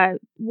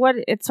 what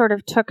it sort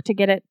of took to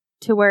get it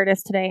to where it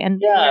is today.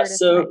 And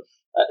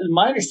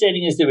my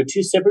understanding is there were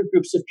two separate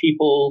groups of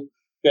people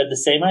who had the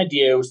same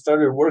idea, who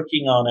started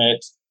working on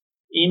it,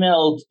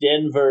 emailed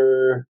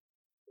Denver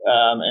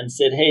and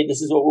said, hey,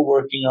 this is what we're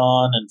working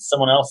on. And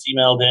someone else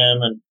emailed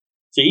him. And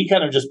so he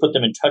kind of just put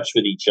them in touch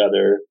with each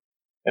other.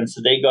 And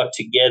so they got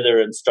together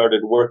and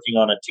started working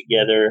on it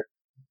together.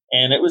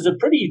 And it was a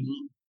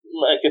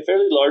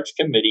fairly large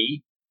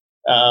committee.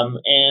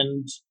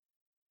 And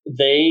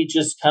they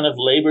just kind of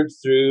labored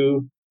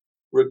through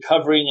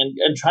recovering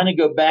and trying to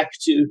go back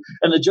to,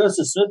 and the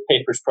Joseph Smith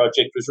Papers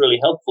Project was really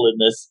helpful in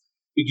this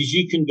because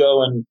you can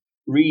go and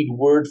read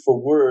word for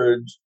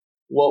word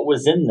what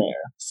was in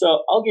there.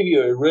 So I'll give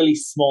you a really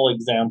small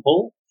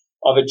example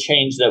of a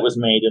change that was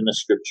made in the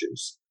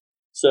scriptures.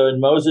 So in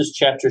Moses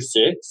chapter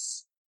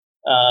 6,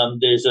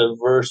 there's a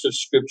verse of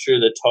scripture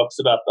that talks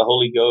about the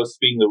Holy Ghost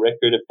being the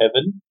record of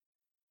heaven.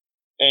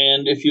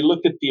 And if you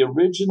look at the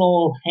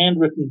original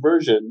handwritten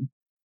version,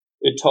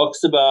 it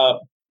talks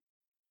about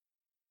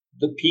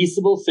the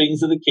peaceable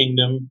things of the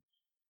kingdom,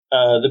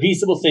 the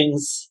peaceable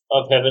things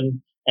of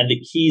heaven, and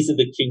the keys of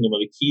the kingdom, or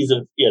the keys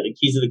of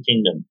the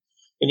kingdom.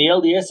 In the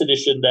LDS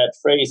edition, that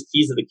phrase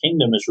 "keys of the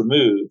kingdom" is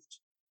removed,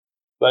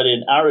 but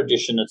in our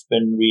edition, it's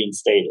been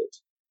reinstated.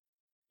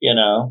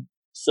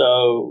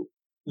 So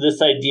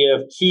this idea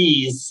of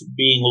keys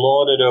being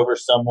lauded over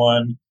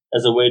someone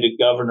as a way to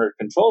govern or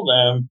control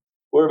them,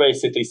 we're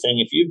basically saying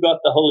if you've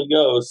got the Holy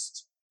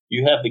Ghost,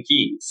 you have the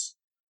keys.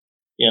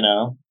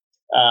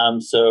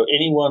 So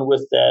anyone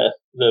with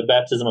the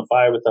baptism of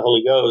fire with the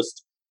Holy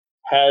Ghost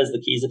has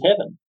the keys of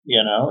heaven,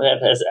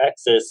 has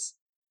access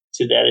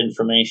to that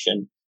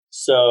information.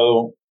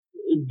 So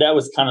that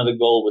was kind of the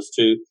goal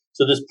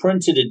so this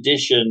printed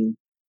edition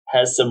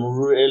has some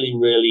really,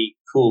 really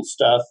cool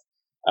stuff.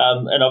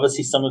 And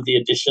obviously some of the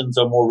additions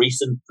are more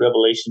recent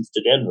revelations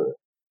to Denver,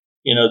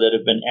 that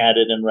have been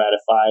added and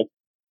ratified.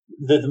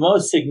 The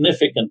most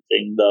significant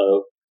thing,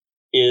 though,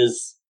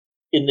 is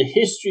in the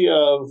history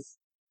of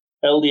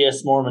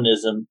LDS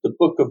Mormonism, the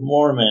Book of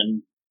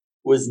Mormon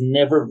was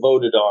never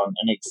voted on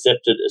and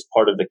accepted as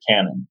part of the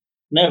canon.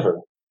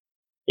 Never,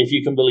 if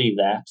you can believe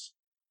that.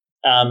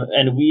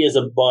 And we as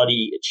a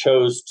body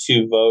chose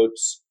to vote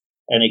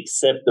and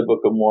accept the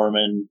Book of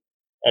Mormon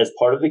as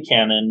part of the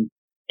canon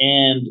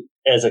and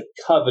as a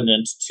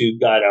covenant to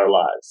guide our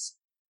lives.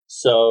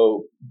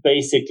 So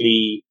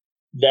basically,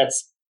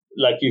 that's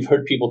like you've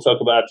heard people talk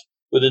about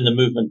within the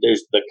movement,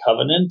 there's the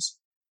covenant.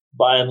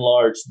 By and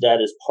large, that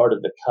is part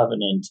of the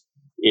covenant,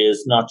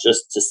 is not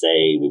just to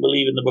say we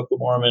believe in the Book of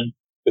Mormon,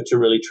 but to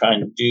really try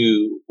and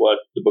do what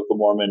the Book of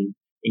Mormon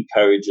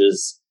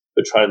encourages,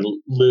 but try and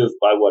live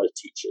by what it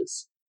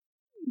teaches.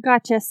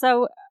 Gotcha.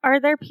 So are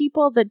there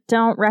people that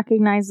don't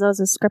recognize those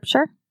as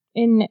scripture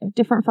in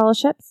different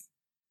fellowships?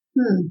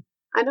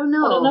 I don't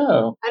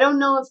know. I don't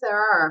know if there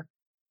are.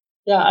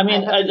 Yeah, I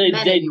mean,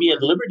 they'd be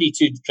at liberty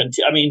to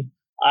continue. I mean,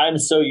 I'm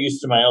so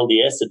used to my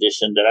LDS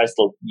edition that I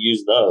still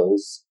use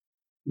those.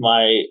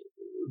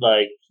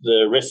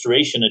 The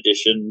Restoration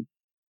edition,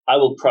 I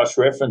will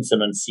cross-reference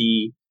them and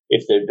see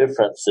if there are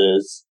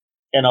differences.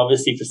 And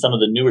obviously for some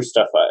of the newer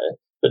stuff,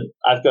 but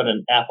I've got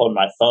an app on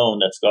my phone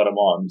that's got them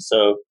on.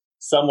 So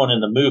someone in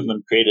the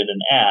movement created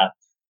an app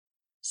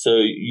so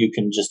you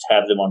can just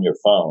have them on your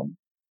phone.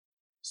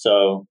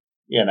 So,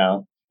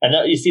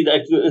 and you see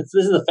that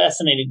this is a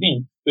fascinating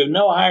thing. We have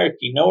no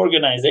hierarchy, no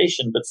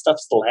organization, but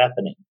stuff's still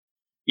happening.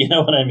 You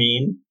know what I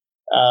mean?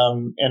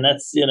 And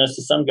that's,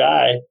 so some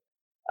guy,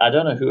 I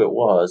don't know who it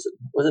was.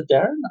 Was it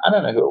Darren? I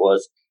don't know who it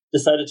was.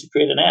 Decided to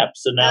create an app.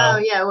 So now,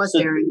 it was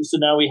Darren. So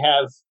now we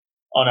have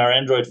on our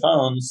Android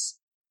phones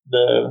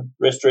the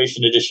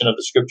Restoration edition of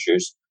the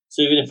scriptures.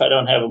 So even if I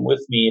don't have them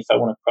with me, if I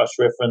want to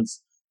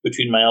cross-reference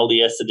between my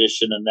LDS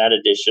edition and that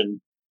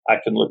edition, I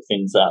can look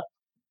things up.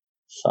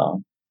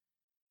 So,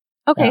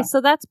 Okay, Yeah.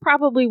 so that's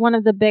probably one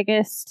of the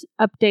biggest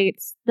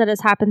updates that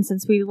has happened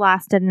since we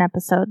last did an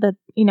episode. That,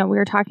 we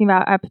were talking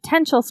about a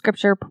potential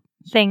scripture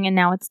thing, and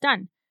now it's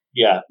done.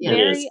 Yeah, Yeah. it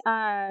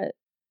Very is.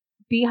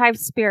 beehive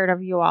spirit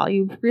of you all.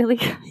 You've really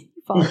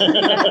followed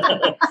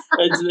it.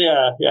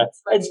 Yeah.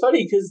 It's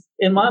funny because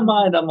in my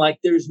mind, I'm like,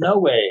 there's no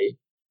way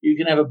you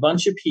can have a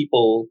bunch of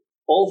people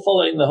all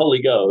following the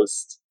Holy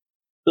Ghost,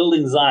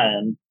 building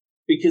Zion,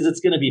 because it's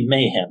going to be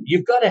mayhem.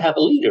 You've got to have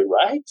a leader,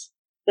 right?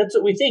 That's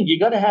what we think. You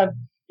got to have,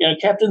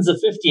 captains of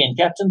 50 and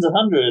captains of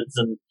hundreds,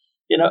 and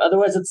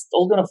otherwise it's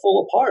all going to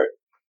fall apart.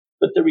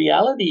 But the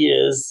reality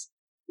is,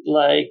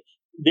 like,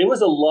 there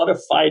was a lot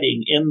of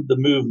fighting in the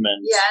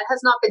movement. Yeah, it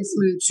has not been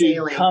smooth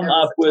sailing. To come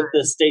up with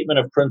the statement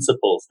of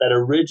principles, that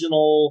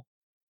original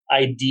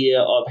idea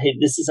of, hey,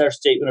 this is our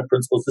statement of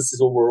principles. This is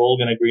what we're all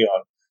going to agree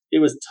on.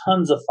 There was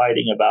tons of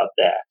fighting about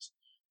that.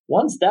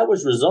 Once that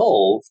was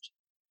resolved,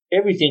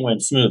 everything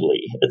went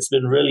smoothly. It's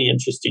been really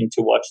interesting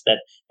to watch that.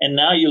 And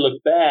now you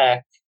look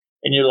back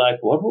and you're like,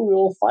 what were we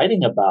all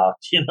fighting about?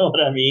 You know what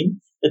I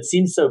mean? It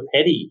seems so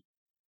petty.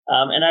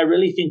 And I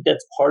really think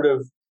that's part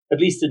of, at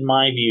least in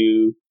my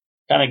view,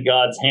 kind of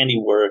God's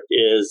handiwork.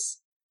 Is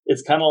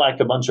it's kind of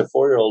like a bunch of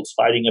 4-year-olds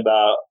fighting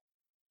about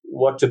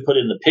what to put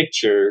in the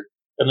picture.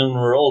 And then when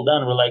we're all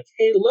done, we're like,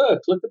 hey,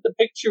 look at the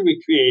picture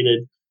we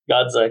created.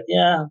 God's like,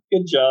 yeah,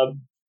 good job.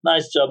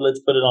 Nice job.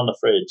 Let's put it on the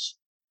fridge,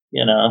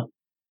 Yeah.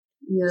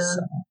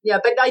 So. Yeah,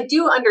 but I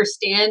do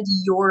understand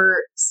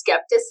your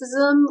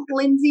skepticism,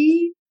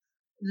 Lindsay,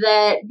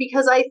 that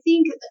because I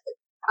think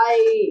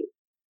I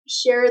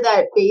share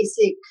that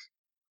basic,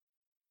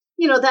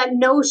 that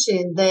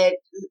notion that,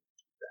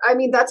 I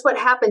mean, that's what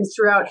happens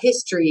throughout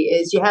history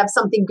is you have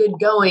something good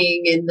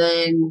going and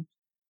then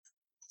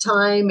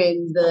time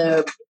and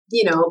the,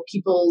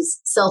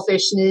 people's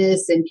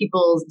selfishness and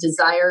people's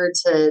desire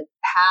to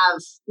have,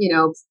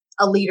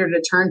 a leader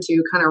to turn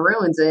to kind of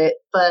ruins it.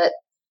 But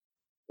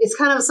it's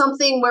kind of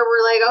something where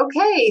we're like,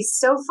 okay,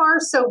 so far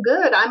so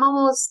good. I'm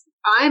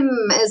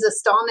as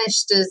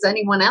astonished as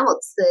anyone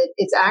else that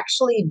it's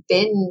actually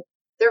been,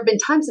 there have been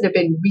times that have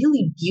been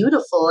really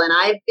beautiful. And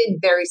I've been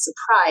very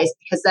surprised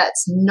because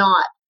that's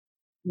not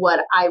what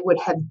I would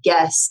have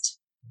guessed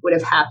would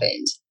have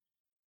happened.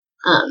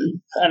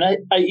 And I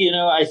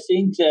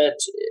think that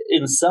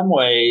in some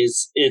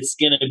ways it's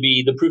going to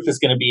be, the proof is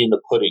going to be in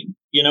the pudding.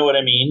 You know what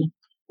I mean?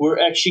 We're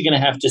actually going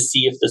to have to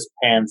see if this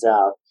pans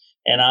out.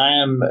 And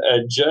I am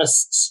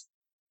just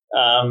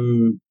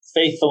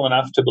faithful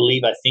enough to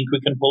believe I think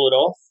we can pull it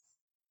off.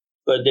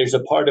 But there's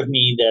a part of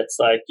me that's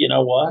like, you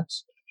know what?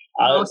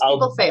 Most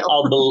people fail.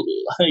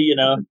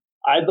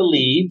 I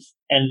believe,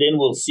 and then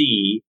we'll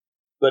see.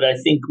 But I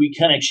think we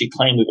can't actually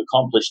claim we've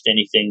accomplished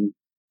anything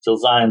till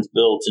Zion's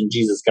built and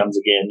Jesus comes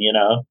again,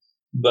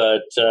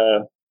 But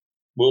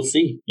we'll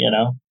see,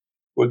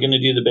 We're going to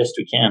do the best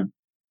we can.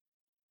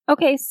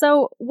 Okay,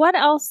 so what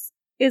else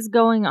is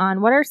going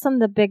on? What are some of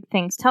the big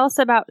things? Tell us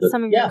about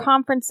some of your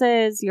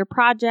conferences, your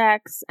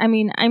projects. I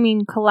mean,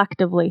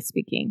 collectively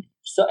speaking.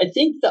 So I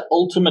think the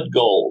ultimate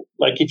goal,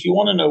 like if you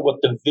want to know what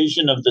the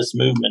vision of this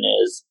movement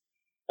is,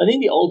 I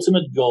think the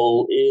ultimate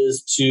goal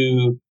is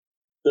to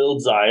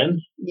build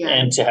Zion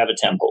and to have a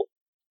temple.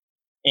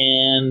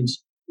 And,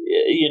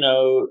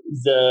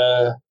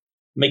 the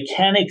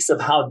mechanics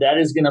of how that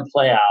is going to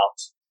play out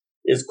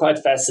is quite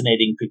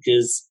fascinating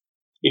because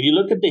if you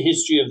look at the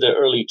history of the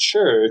early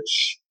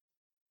church,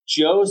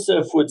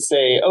 Joseph would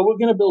say, oh, we're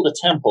going to build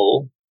a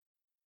temple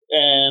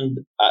and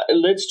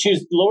let's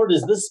choose, Lord,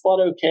 is this spot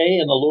okay?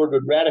 And the Lord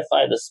would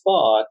ratify the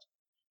spot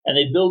and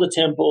they'd build a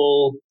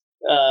temple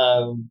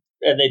and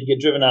they'd get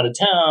driven out of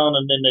town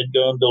and then they'd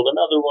go and build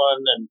another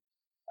one.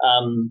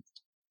 And,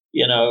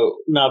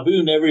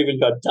 Nauvoo never even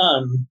got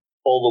done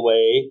all the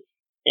way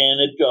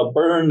and it got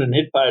burned and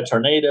hit by a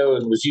tornado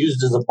and was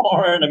used as a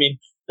barn. I mean,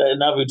 the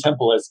Nauvoo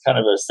temple has kind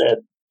of a sad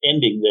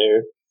ending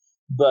there,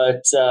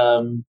 but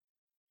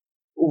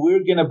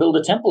we're going to build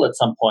a temple at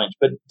some point.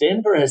 But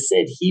Denver has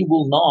said he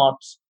will not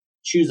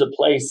choose a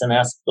place and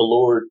ask the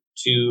Lord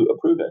to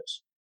approve it.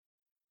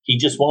 He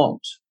just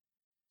won't.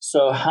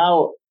 So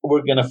how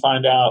we're going to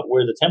find out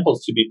where the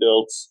temple's to be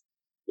built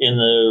in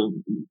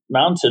the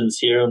mountains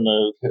here in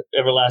the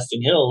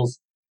everlasting hills,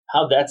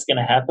 how that's going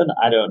to happen,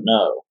 I don't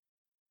know.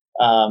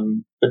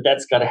 But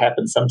that's got to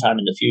happen sometime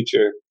in the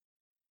future.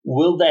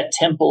 Will that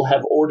temple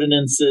have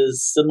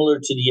ordinances similar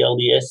to the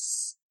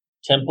LDS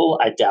temple?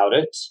 I doubt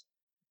it.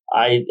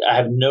 I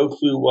have no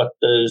clue what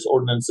those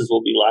ordinances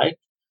will be like,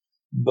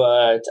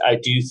 but I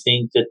do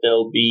think that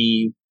they'll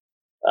be,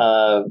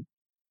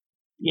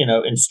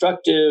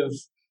 instructive.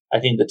 I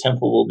think the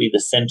temple will be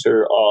the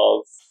center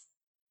of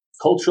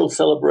cultural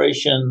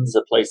celebrations,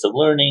 a place of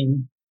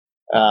learning,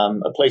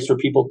 a place where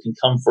people can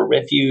come for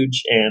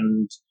refuge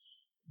and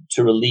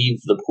to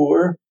relieve the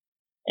poor.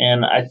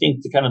 And I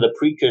think the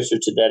precursor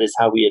to that is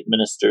how we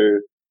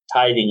administer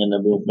tithing in the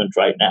movement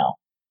right now.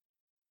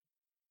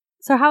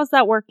 So how's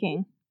that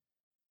working?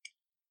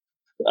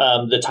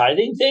 The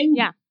tithing thing?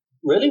 Yeah.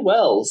 Really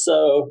well.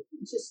 So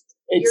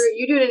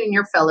You do it in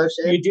your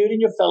fellowship. You do it in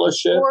your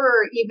fellowship. Or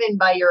even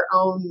by your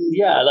own.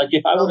 Yeah, like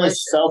if I want to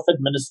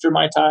self-administer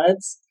my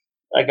tithes,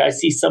 like I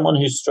see someone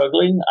who's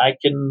struggling, I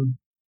can,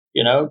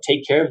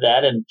 take care of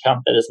that and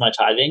count that as my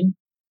tithing.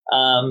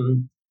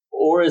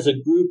 Or as a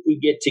group, we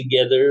get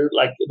together,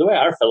 like the way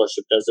our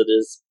fellowship does it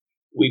is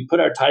we put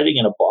our tithing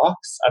in a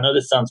box. I know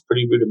this sounds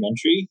pretty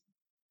rudimentary.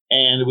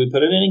 And we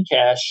put it in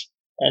cash.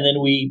 And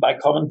then we, by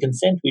common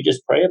consent, we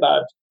just pray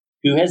about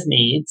who has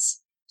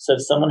needs. So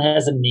if someone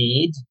has a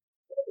need,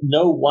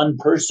 no one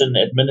person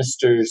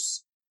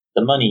administers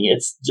the money.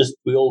 It's just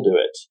we all do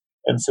it.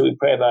 And so we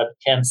pray about,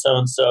 can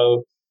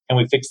so-and-so, can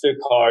we fix their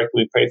car? Can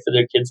we pray for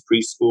their kids'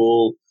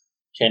 preschool?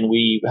 Can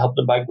we help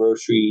them buy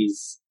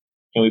groceries?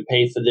 Can we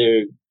pay for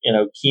their,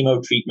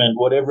 chemo treatment,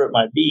 whatever it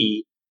might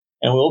be?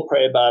 And we'll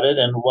pray about it.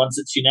 And once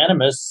it's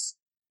unanimous,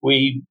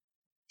 we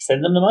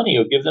send them the money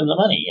or give them the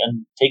money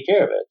and take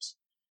care of it.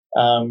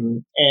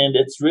 And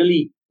it's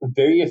really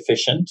very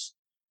efficient.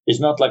 There's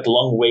not like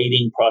long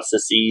waiting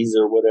processes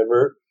or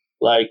whatever.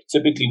 Like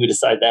typically we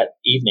decide that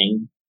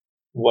evening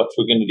what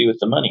we're going to do with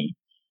the money.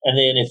 And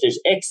then if there's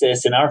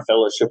excess in our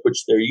fellowship,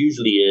 which there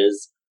usually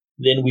is,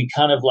 then we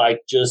kind of like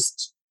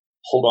just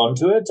hold on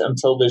to it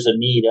until there's a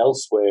need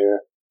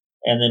elsewhere.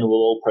 And then we'll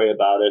all pray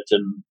about it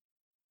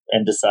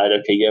and decide,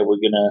 okay, yeah, we're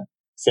going to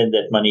send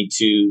that money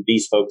to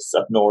these folks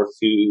up north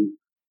who,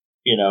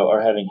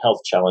 are having health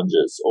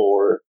challenges,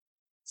 or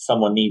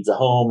someone needs a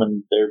home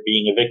and they're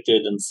being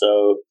evicted. And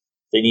so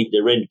they need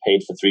their rent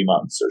paid for 3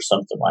 months or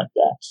something like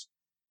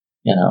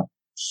that,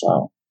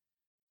 so.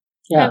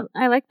 Yeah.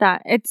 I like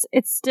that. It's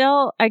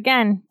still,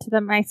 again,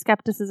 my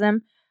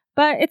skepticism,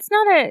 but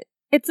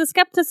it's a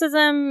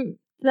skepticism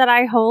that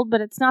I hold,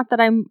 but it's not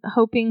that I'm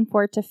hoping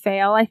for it to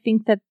fail. I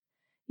think that,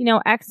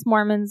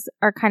 ex-Mormons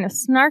are kind of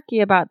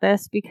snarky about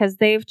this because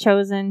they've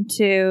chosen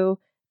to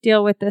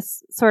deal with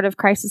this sort of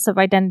crisis of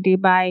identity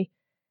by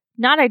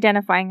not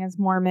identifying as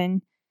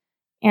Mormon.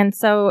 And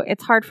so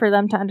it's hard for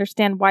them to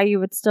understand why you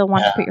would still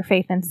want to put your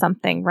faith in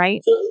something,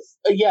 right?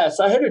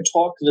 So I heard a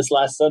talk this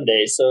last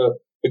Sunday. So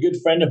a good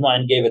friend of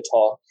mine gave a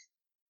talk,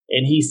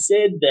 and he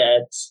said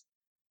that,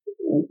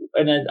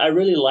 and I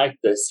really like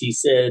this, he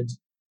said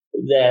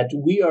that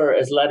we are,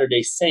 as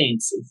Latter-day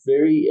Saints,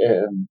 very,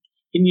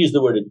 he didn't use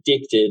the word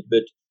addicted,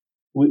 but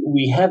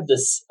we have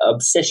this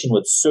obsession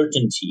with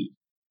certainty.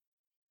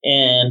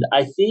 And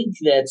I think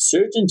that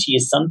certainty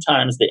is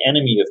sometimes the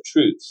enemy of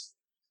truth,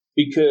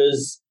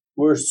 because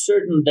we're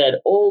certain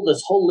that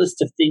this whole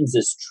list of things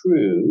is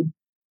true.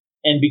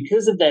 And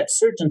because of that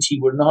certainty,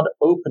 we're not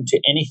open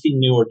to anything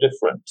new or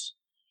different.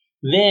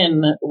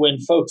 Then when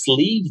folks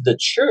leave the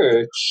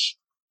church,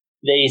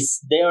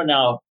 they are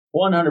now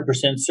 100%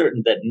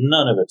 certain that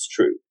none of it's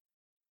true,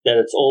 that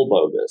it's all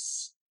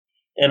bogus.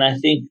 And I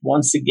think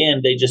once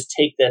again, they just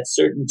take that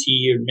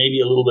certainty or maybe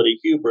a little bit of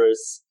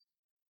hubris,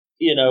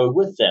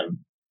 with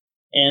them.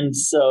 And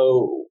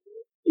so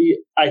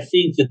I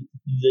think that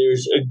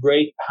there's a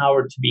great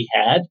power to be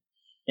had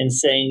in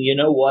saying, you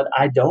know what,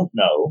 I don't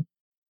know.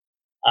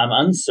 I'm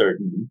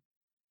uncertain,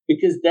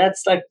 because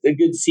that's like a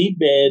good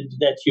seedbed,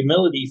 that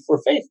humility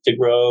for faith to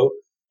grow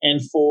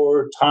and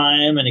for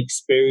time and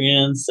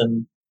experience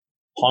and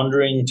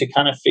pondering to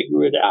kind of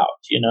figure it out.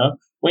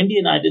 Wendy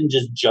and I didn't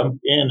just jump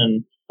in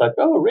and like,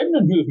 oh,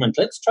 remnant movement,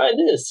 let's try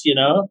this,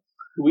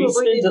 We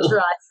did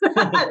try.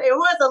 It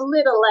was a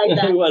little like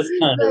that. It was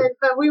kind of.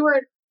 But we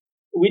weren't.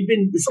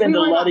 We spent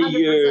a lot of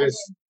years.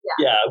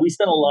 Yeah, we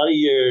spent a lot of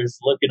years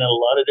looking at a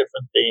lot of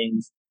different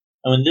things.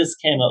 And when this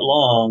came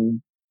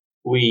along,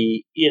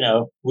 we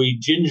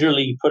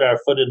gingerly put our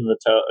foot in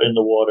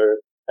the water,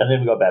 and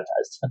then we got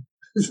baptized.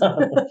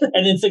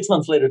 And then 6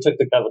 months later took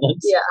the covenant.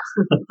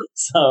 Yeah.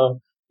 So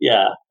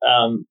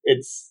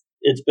it's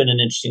been an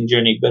interesting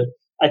journey, but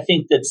I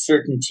think that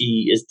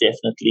certainty is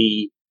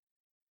definitely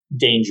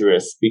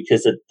dangerous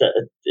because it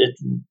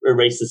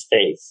erases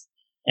faith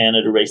and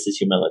it erases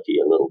humility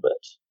a little bit.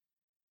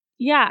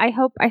 Yeah, I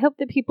hope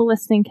that people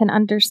listening can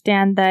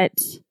understand that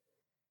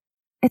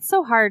it's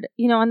so hard.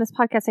 On this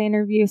podcast, I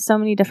interview so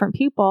many different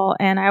people,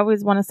 and I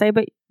always want to say,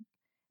 but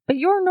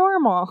you're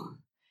normal.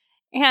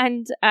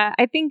 And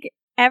I think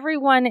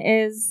everyone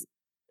is,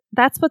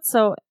 that's what's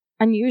so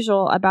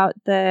unusual about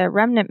the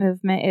remnant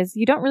movement is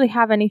you don't really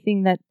have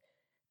anything that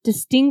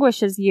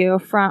distinguishes you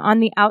from on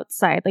the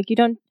outside. Like you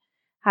don't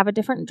have a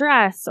different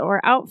dress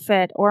or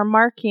outfit or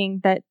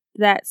marking that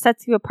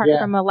sets you apart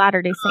from a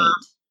Latter-day Saint.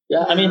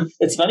 Yeah, I mean,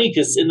 it's funny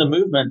because in the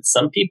movement,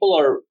 some people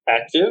are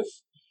active,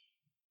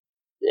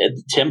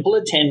 temple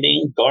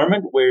attending,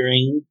 garment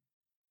wearing,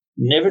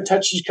 never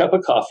touched a cup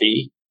of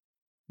coffee.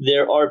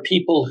 There are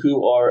people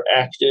who are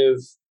active,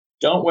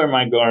 don't wear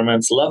my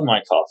garments, love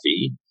my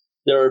coffee.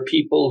 There are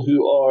people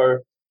who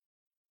are,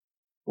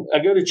 I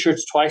go to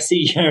church twice a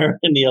year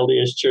in the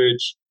LDS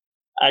church.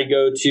 I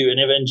go to an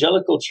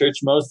evangelical church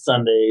most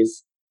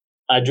Sundays.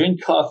 I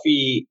drink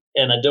coffee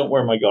and I don't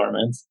wear my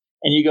garments.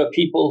 And you got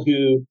people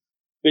who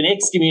been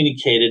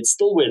excommunicated,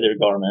 still wear their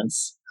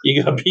garments.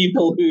 You got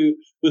people who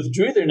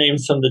withdrew their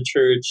names from the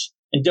church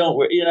and don't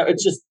wear,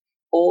 it's just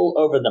all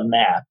over the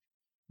map.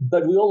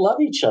 But we all love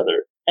each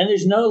other. And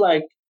there's no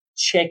like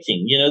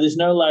checking, there's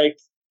no like,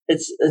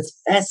 it's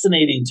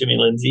fascinating to me,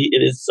 Lindsay.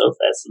 It is so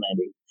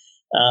fascinating.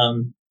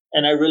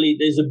 And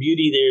there's a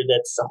beauty there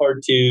that's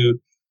hard to,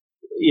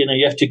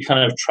 you have to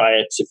kind of try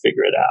it to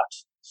figure it out.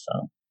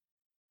 So.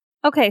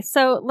 Okay,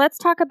 so let's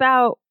talk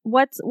about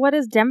what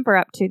is Denver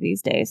up to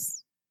these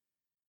days?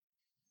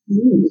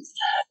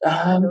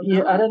 I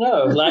don't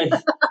know. Like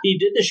he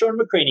did the Sean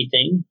McCraney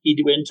thing. He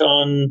went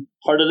on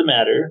Heart of the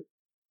Matter.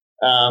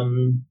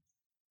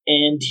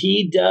 And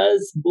he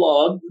does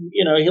blog,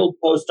 he'll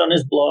post on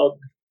his blog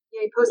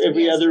he posted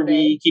every other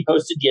week. He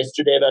posted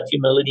yesterday about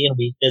humility and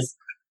weakness.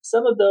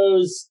 Some of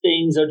those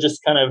things are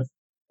just kind of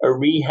a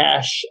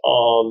rehash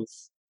of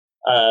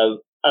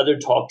other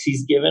talks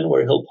he's given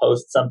where he'll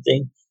post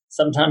something.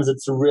 Sometimes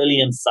it's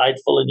really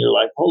insightful and you're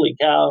like, holy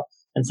cow.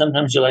 And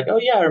sometimes you're like, oh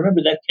yeah, I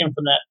remember that came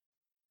from that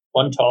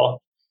one talk.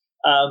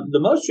 The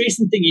most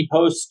recent thing he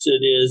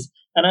posted is,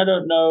 and I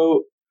don't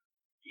know,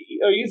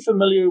 are you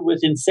familiar with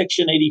in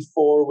section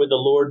 84 where the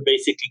Lord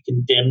basically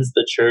condemns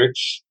the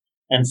church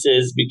and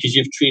says, because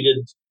you've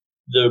treated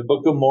the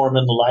Book of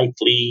Mormon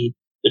lightly,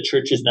 the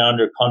church is now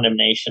under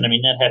condemnation? I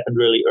mean, that happened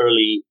really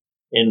early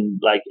in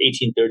like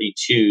 1832.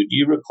 Do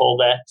you recall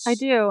that? I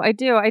do.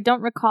 I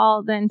don't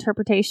recall the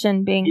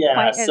interpretation being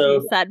quite as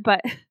you said,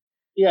 but...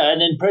 Yeah,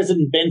 and then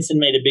President Benson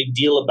made a big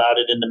deal about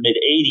it in the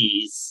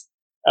mid-'80s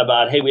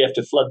about, hey, we have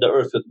to flood the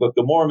earth with Book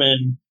of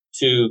Mormon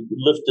to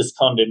lift this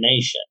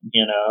condemnation,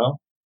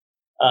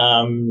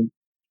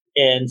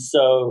 And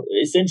so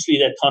essentially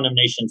that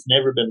condemnation's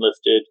never been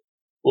lifted.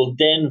 Well,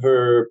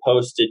 Denver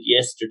posted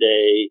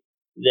yesterday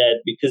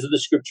that because of the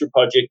Scripture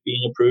Project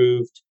being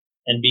approved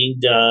and being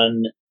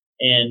done,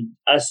 and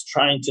us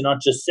trying to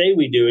not just say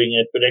we're doing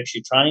it, but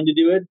actually trying to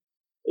do it,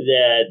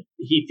 that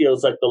he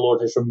feels like the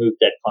Lord has removed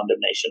that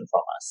condemnation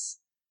from us.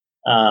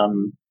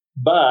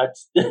 But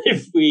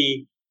if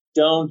we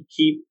don't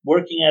keep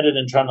working at it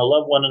and trying to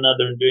love one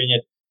another and doing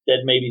it,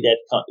 that maybe that,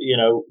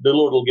 the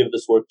Lord will give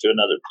this work to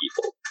another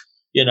people,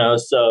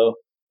 so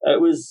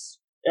it was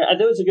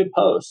a good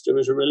post. It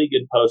was a really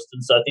good post.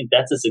 And so I think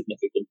that's a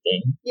significant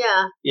thing.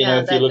 Yeah.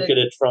 If you look at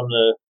it from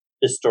the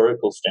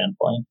historical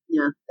standpoint.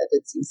 Yeah, that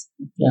did seem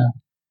significant.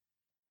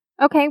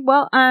 Yeah. Okay,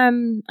 well,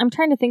 I'm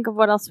trying to think of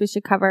what else we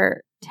should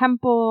cover.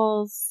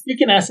 Temples. You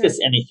can ask us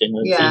anything.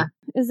 Let's Yeah.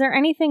 see. Is there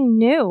anything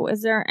new?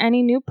 Is there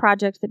any new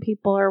projects that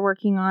people are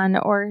working on,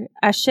 or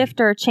a shift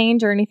or a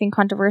change or anything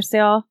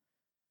controversial?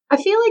 I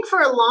feel like for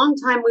a long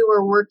time we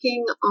were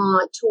working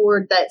on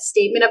toward that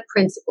statement of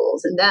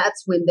principles, and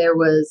that's when there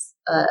was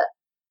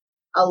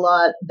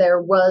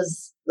there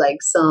was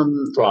like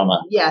some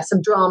drama. Yeah,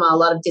 some drama, a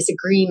lot of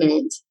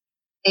disagreement.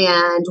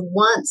 And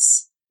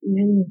once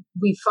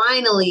we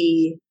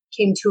finally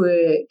came to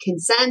a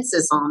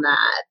consensus on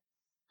that,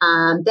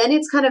 then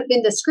it's kind of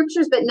been the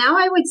scriptures. But now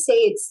I would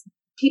say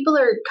people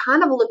are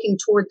kind of looking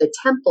toward the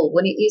temple,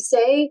 wouldn't you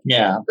say?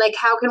 Yeah. Like,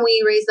 how can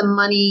we raise the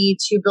money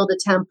to build a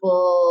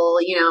temple?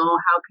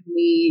 How can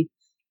we,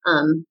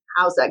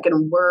 how's that going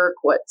to work?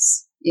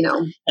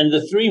 And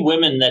the three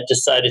women that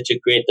decided to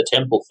create the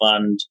temple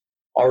fund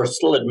are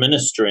still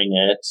administering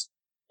it.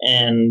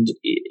 And,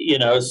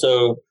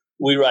 so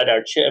we write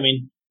our check. I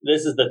mean,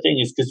 this is the thing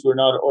is because we're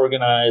not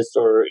organized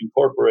or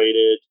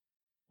incorporated.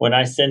 When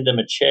I send them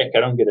a check, I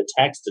don't get a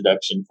tax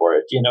deduction for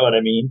it. You know what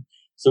I mean?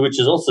 So, which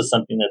is also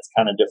something that's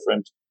kind of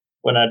different.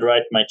 When I'd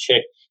write my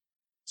check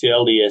to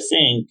LDS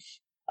Inc.,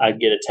 I'd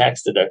get a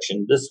tax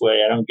deduction. This way,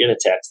 I don't get a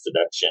tax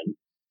deduction.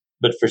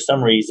 But for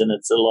some reason,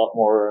 it's a lot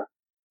more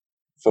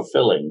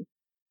fulfilling,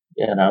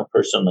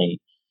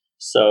 personally.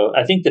 So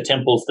I think the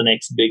temple's the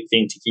next big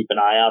thing to keep an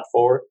eye out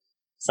for.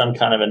 Some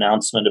kind of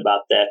announcement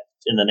about that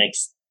in the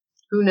next...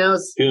 Who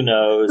knows?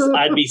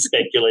 I'd be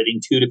speculating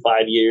 2 to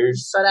 5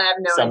 years. But I have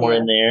no somewhere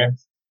idea. in there.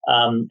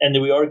 And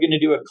then we are going to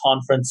do a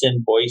conference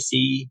in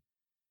Boise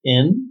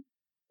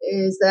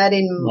Is that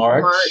in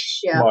March?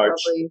 Yeah,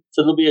 March. Probably.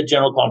 So there'll be a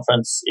general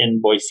conference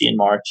in Boise in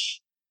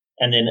March,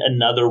 and then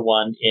another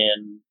one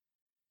in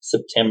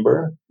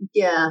September.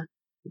 Yeah.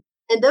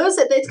 And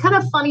it's kind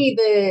of funny,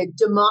 the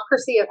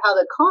democracy of how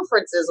the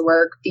conferences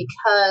work,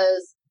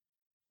 because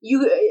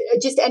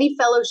any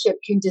fellowship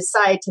can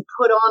decide to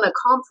put on a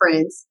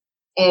conference.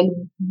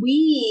 And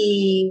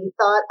we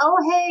thought, oh,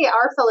 hey,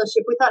 our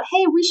fellowship, we thought,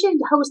 hey, we should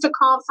host a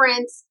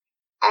conference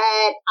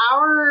at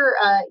our,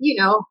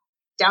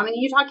 down in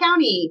Utah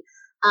County.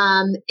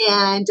 And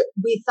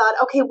we thought,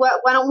 okay, why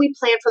don't we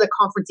plan for the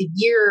conference a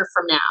year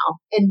from now?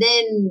 And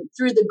then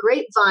through the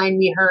grapevine,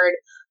 we heard,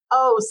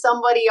 oh,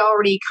 somebody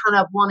already kind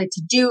of wanted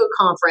to do a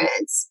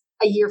conference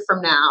a year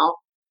from now.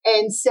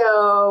 And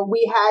so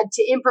we had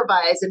to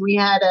improvise, and we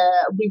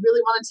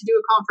really wanted to do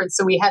a conference.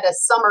 So we had a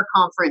summer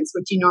conference,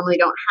 which you normally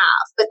don't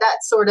have. But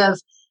that's sort of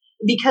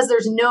because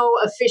there's no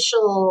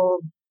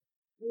official,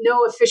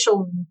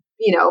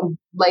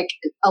 like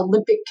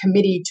Olympic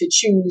committee to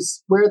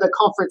choose where the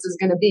conference is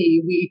going to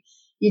be.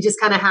 You just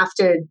kind of have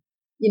to,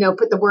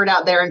 put the word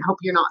out there and hope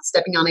you're not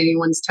stepping on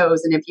anyone's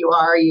toes. And if you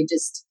are, you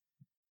just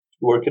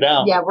work it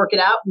out. Yeah, work it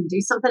out and do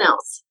something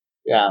else.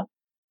 Yeah.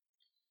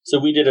 So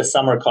we did a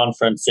summer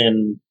conference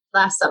in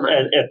last summer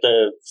at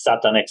the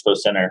Satan Expo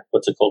Center.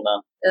 What's it called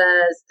now? I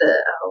don't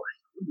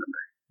remember.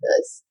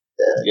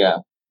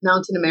 The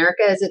Mountain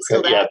America. Is it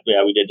still there?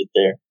 Yeah, we did it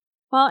there.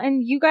 Well,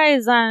 and you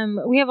guys,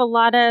 we have a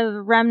lot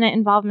of remnant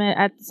involvement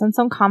at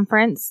some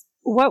conference.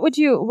 What would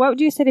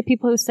you say to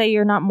people who say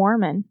you're not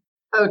Mormon?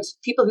 Oh, to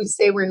people who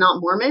say we're not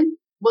Mormon?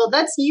 Well, isn't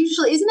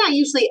that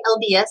usually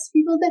LDS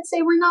people that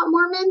say we're not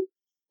Mormon?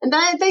 And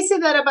they say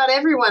that about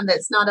everyone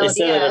that's not LDS. They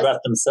say that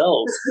about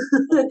themselves.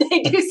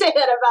 They do say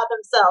that about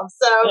themselves.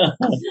 So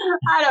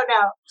I don't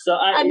know. So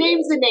a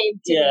name's a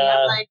name to me.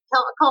 I'm like,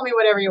 call me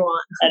whatever you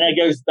want. And it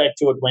goes back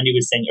to what Wendy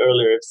was saying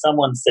earlier. If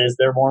someone says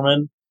they're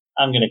Mormon,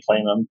 I'm going to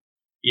claim them.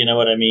 You know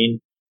what I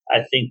mean?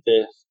 I think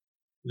the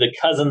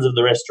cousins of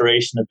the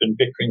Restoration have been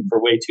bickering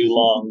for way too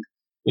long.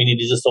 We need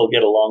to just all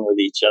get along with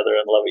each other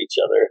and love each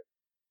other.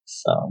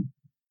 So,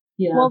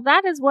 yeah. Well,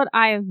 that is what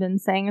I have been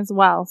saying as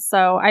well.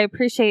 So I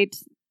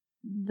appreciate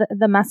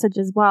the message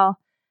as well.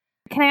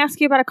 Can I ask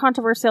you about a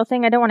controversial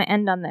thing? I don't want to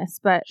end on this,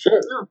 but sure.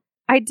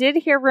 I did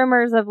hear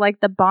rumors of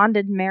like the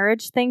bonded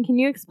marriage thing. Can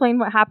you explain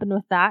what happened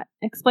with that?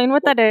 Explain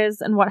what that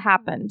is and what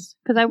happened.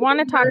 Because I want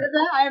to talk. Heard of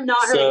that? I have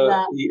not heard of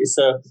that.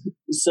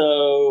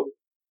 So,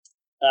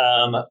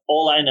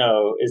 all I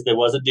know is there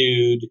was a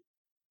dude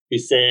who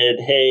said,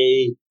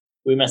 "Hey,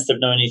 we must have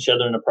known each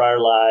other in a prior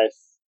life."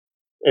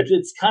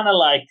 It's kind of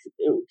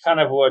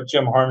what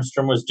Jim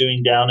Harmstrom was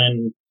doing down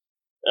in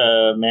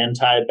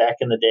Manti back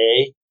in the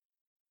day,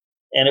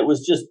 and it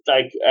was just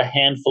like a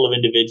handful of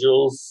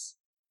individuals,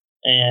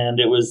 and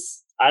it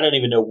was, I don't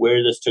even know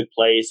where this took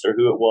place or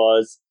who it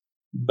was,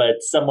 but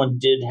someone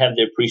did have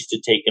their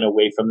priesthood taken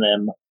away from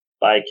them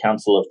by a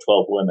council of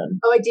 12 women.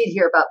 Oh, I did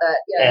hear about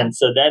that. Yeah. And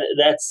so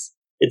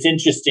it's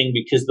interesting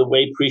because the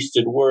way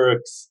priesthood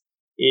works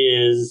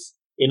is,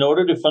 in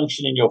order to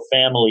function in your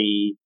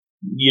family,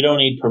 you don't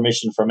need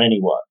permission from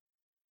anyone.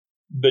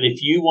 But if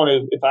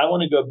I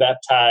want to go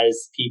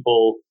baptize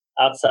people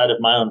outside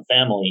of my own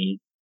family,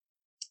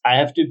 I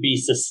have to be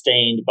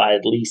sustained by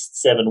at least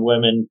 7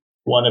 women.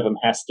 One of them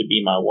has to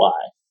be my wife.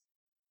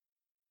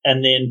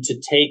 And then to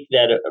take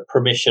that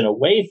permission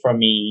away from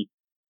me,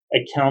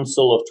 a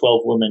council of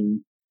 12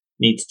 women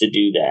needs to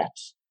do that.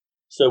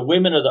 So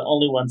women are the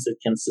only ones that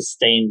can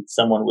sustain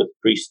someone with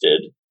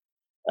priesthood,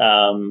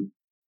 to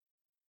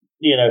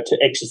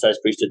exercise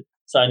priesthood.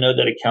 So I know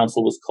that a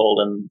council was called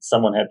and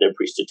someone had their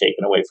priesthood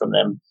taken away from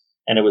them.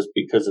 And it was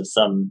because of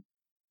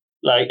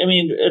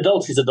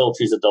adultery is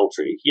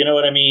adultery. You know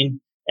what I mean?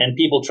 And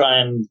people try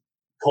and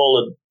call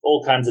it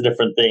all kinds of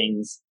different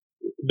things.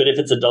 But if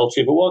it's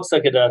adultery, if it walks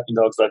like a duck and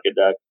talks like a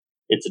duck,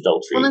 it's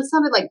adultery. Well, it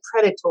sounded like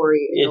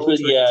predatory. There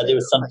was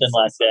something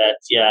like that.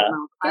 Yeah.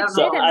 I don't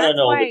know. I don't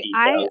know the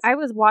details. I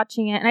was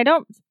watching it, and I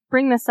don't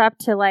bring this up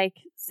to like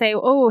say,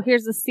 oh,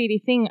 here's a seedy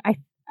thing.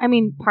 I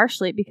mean,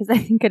 partially because I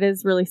think it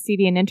is really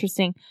seedy and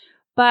interesting,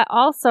 but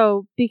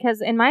also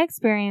because in my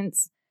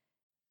experience,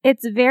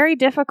 it's very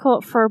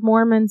difficult for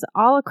Mormons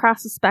all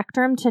across the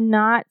spectrum to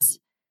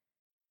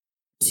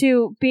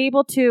be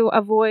able to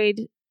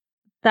avoid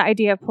the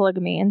idea of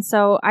polygamy. And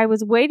so I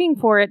was waiting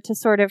for it to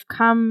sort of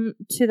come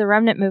to the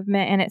remnant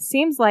movement, and it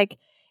seems like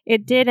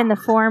it did in the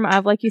form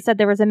of, like you said,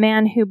 there was a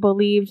man who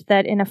believed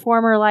that in a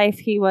former life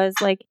he was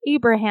like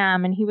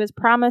Abraham and he was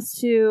promised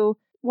to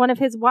one of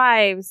his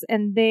wives,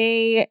 and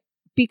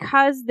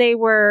because they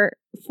were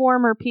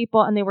former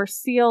people and they were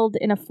sealed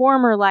in a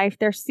former life,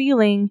 their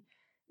sealing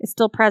is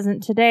still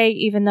present today,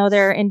 even though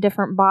they're in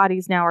different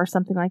bodies now or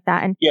something like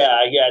that. And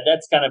yeah,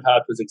 that's kind of how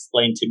it was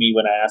explained to me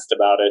when I asked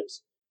about it.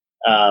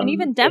 And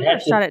even Denver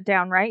shut it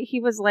down, right? He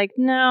was like,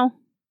 no.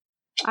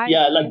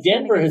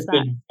 Denver has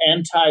been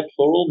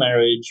anti-plural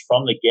marriage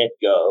from the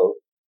get-go.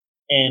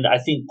 And I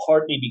think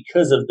partly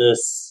because of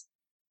this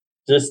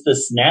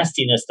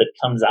nastiness that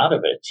comes out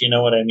of it. You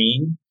know what I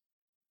mean?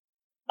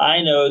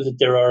 I know that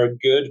there are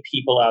good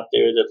people out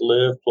there that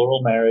live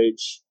plural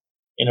marriage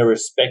in a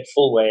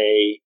respectful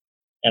way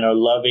and are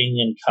loving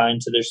and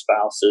kind to their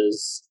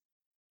spouses.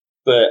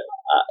 But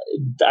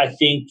I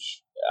think,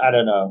 I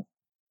don't know,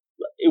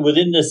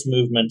 within this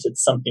movement,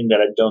 it's something that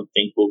I don't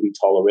think will be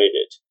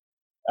tolerated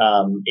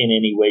in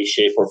any way,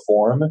 shape, or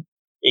form,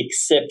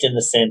 except in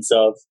the sense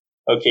of,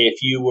 okay,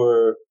 if you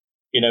were,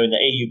 in the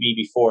AUB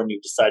before and you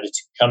decided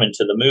to come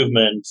into the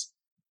movement,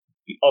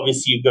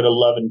 obviously you've got to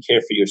love and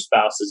care for your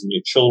spouses and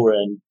your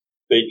children,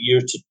 but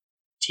you're to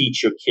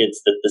teach your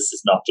kids that this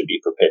is not to be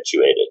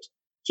perpetuated.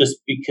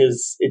 Just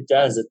because it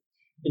does.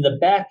 In the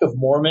back of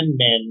Mormon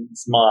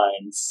men's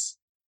minds,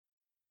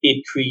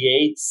 it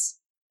creates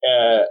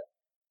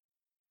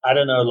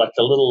like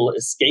a little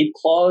escape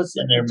clause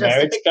in their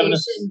marriage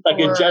covenant, like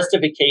a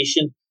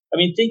justification. I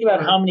mean, think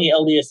about how many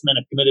LDS men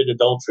have committed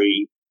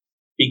adultery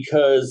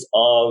because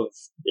of,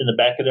 in the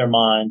back of their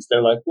minds,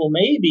 they're like, well,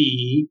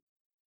 maybe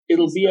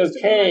it'll be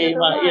okay.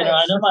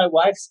 I know my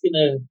wife's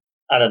gonna,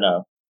 I don't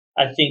know.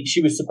 I think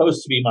she was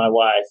supposed to be my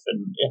wife.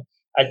 And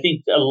I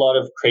think a lot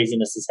of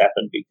craziness has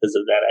happened because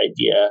of that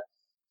idea.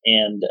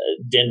 And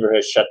Denver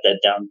has shut that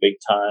down big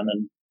time.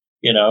 And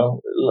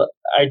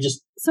I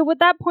just. So would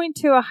that point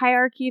to a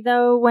hierarchy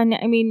though?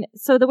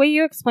 So the way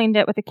you explained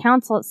it with the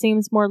council, it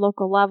seems more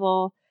local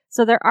level.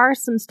 So there are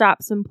some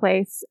stops in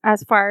place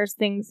as far as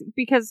things,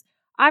 because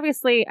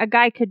obviously a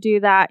guy could do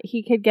that.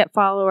 He could get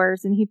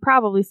followers and he'd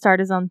probably start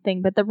his own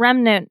thing, but the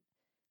remnant,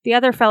 the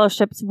other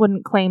fellowships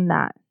wouldn't claim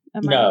that.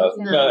 No.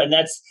 And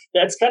that's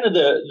kind of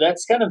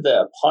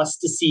the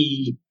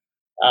apostasy,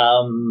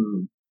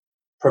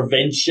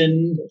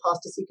 prevention,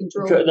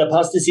 the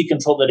apostasy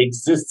control that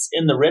exists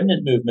in the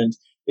remnant movement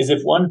is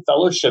if one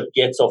fellowship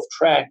gets off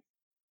track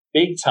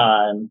big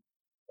time,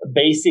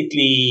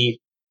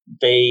 basically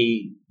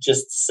they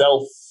just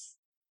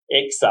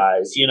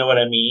self-excise. You know what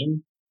I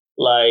mean?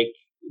 Like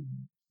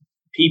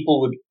people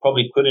would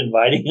probably quit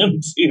inviting them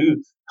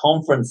to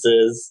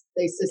conferences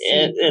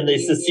and they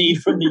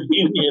secede from the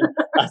union.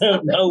 I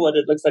don't know what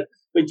it looks like.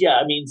 But yeah,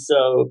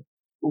 so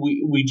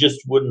we just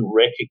wouldn't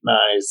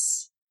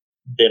recognize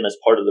them as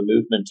part of the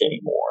movement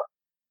anymore,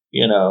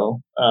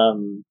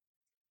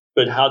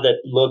 but how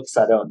that looks,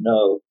 I don't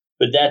know.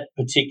 But that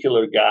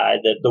particular guy,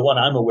 the one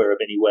I'm aware of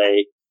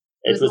anyway,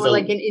 it was more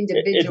like an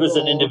individual. It was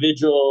an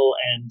individual,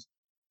 and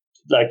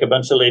like a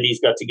bunch of ladies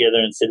got together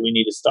and said, we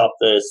need to stop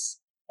this.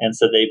 And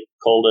so they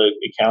called a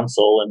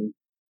council and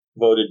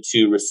voted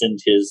to rescind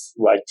his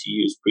right to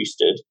use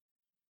priesthood.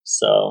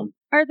 So,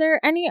 are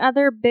there any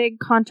other big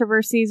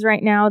controversies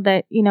right now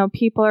that,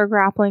 people are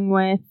grappling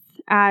with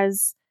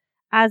as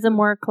a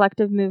more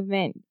collective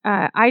movement,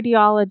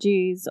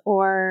 ideologies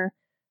or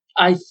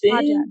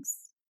projects?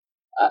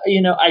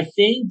 I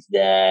think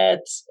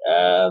that,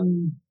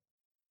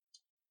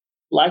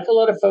 like a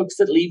lot of folks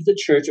that leave the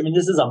church,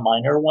 this is a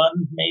minor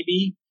one,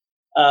 maybe,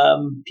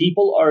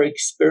 people are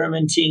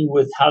experimenting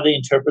with how they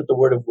interpret the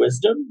word of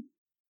wisdom.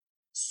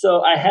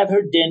 So I have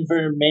heard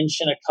Denver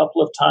mention a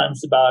couple of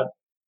times about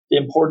the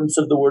importance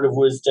of the word of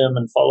wisdom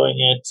and following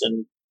it,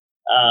 and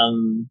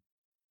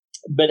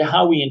but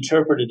how we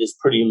interpret it is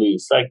pretty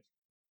loose. Like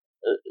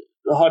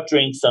the hot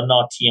drinks are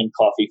not tea and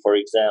coffee, for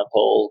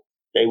example.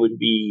 They would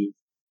be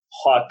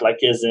hot, like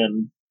as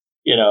in,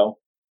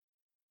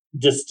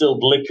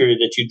 distilled liquor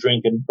that you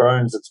drink and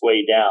burns its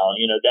way down.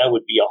 That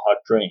would be a hot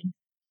drink.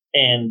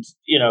 And,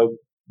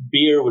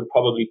 beer would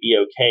probably be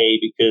okay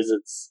because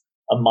it's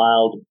a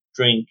mild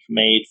drink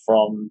made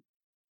from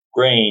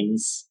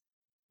grains.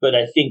 But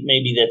I think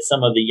maybe that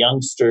some of the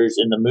youngsters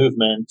in the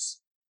movement,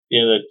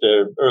 like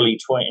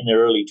in their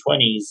early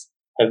 20s,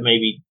 have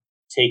maybe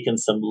taken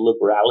some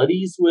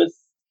liberalities with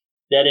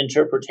that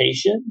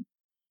interpretation.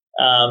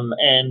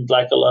 And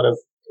like a lot of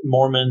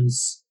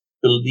Mormons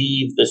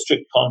believe the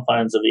strict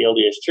confines of the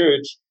LDS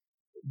Church,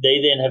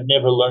 they then have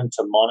never learned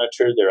to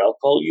monitor their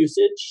alcohol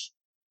usage.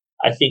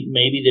 I think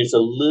maybe there's a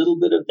little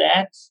bit of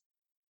that.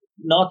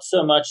 Not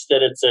so much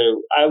that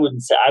I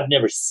wouldn't say, I've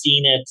never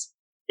seen it,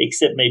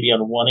 except maybe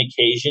on one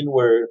occasion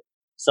where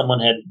someone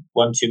had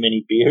one too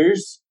many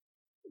beers.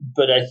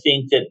 But I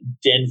think that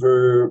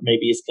Denver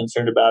maybe is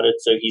concerned about it,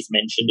 so he's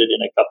mentioned it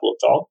in a couple of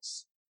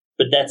talks.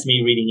 But that's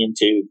me reading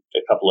into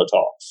a couple of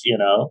talks,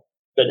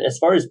 But as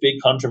far as big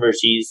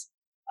controversies,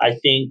 I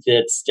think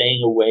that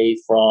staying away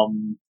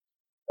from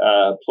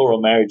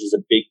plural marriage is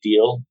a big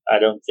deal. I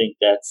don't think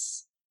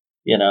that's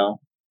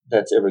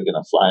ever going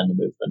to fly in the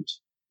movement.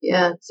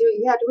 Yeah. So,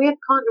 do we have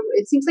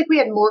it seems like we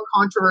had more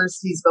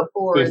controversies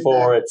before.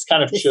 It's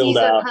kind of chilled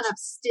out. Are kind of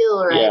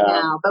still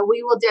now, but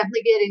we will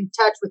definitely get in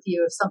touch with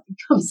you if something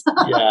comes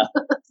up.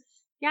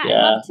 Yeah. I'd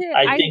love to.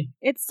 I think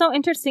it's so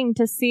interesting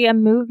to see a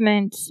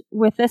movement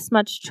with this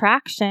much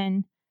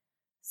traction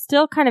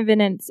still kind of in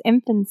its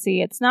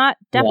infancy. It's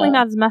definitely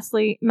not as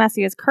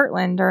messy as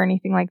Kirtland or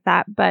anything like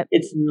that, but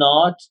it's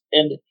not.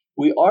 And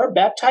we are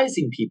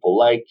baptizing people.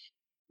 Like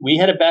we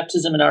had a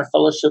baptism in our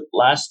fellowship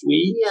last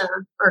week. Yeah.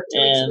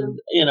 And,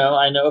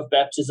 I know of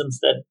baptisms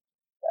that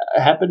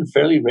happen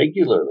fairly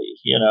regularly,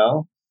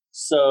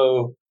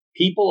 So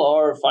people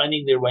are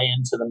finding their way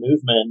into the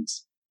movement.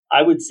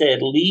 I would say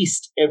at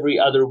least every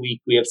other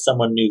week we have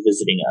someone new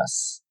visiting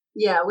us.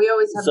 Yeah, we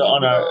always have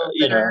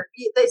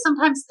people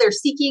sometimes they're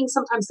seeking,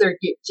 sometimes they're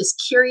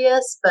just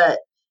curious, but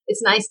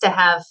it's nice to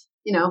have,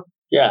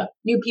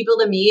 new people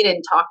to meet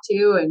and talk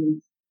to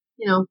and,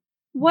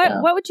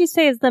 What would you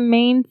say is the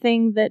main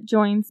thing that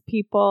joins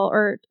people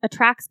or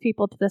attracts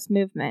people to this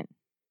movement?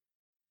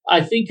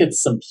 I think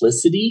it's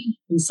simplicity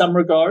in some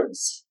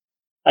regards.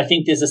 I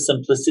think there's a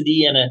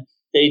simplicity and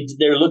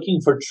they're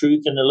looking for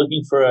truth, and they're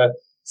looking for a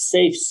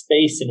safe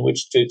space in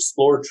which to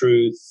explore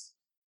truth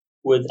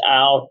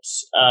without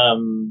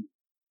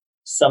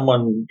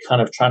someone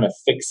kind of trying to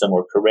fix them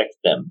or correct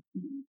them.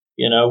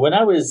 When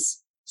I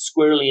was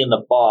squarely in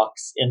the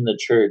box in the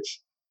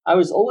church, I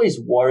was always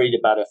worried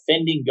about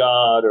offending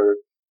God or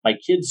my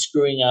kids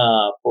screwing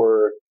up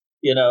or,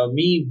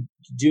 me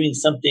doing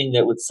something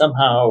that would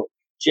somehow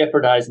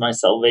jeopardize my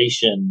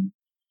salvation.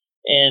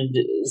 And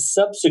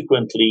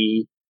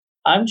subsequently,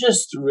 I'm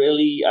just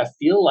really, I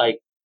feel like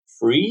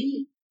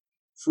free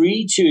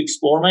to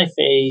explore my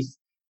faith,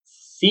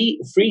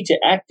 free to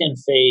act in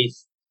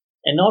faith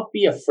and not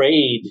be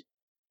afraid.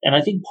 And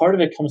I think part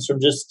of it comes from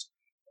just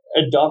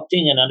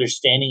adopting an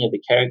understanding of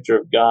the character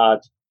of God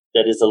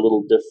that is a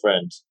little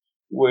different,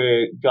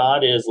 where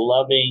God is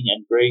loving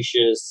and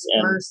gracious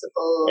and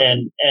merciful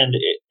and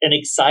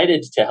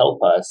excited to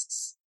help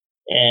us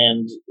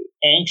and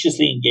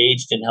anxiously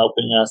engaged in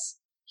helping us.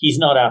 He's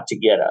not out to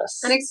get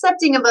us. And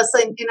accepting of us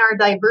in our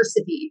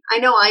diversity. I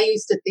know I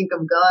used to think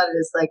of God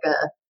as like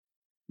a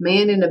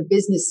man in a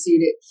business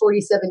suit at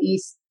 47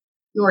 East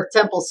North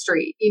Temple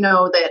Street,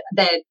 that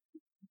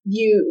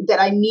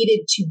I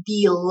needed to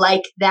be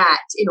like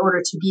that in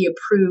order to be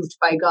approved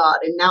by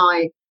God. And now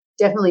I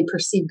definitely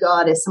perceive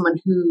God as someone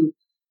who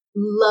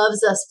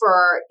loves us for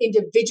our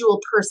individual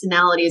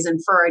personalities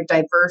and for our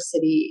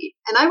diversity.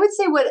 And I would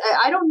say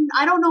I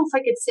don't know if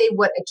I could say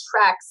what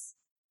attracts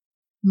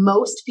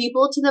most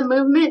people to the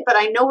movement, but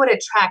I know what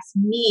attracts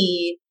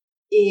me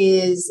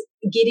is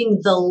getting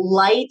the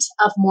light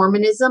of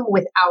Mormonism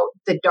without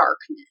the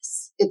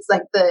darkness. It's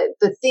like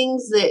the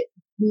things that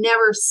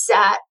never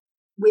sat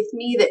with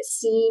me that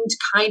seemed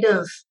kind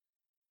of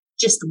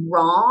just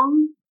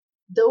wrong,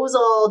 those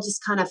all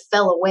just kind of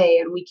fell away,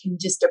 and we can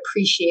just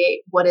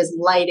appreciate what is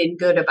light and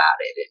good about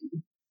it,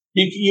 and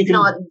you can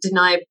not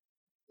deny,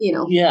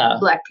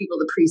 Black people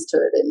the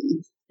priesthood,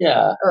 and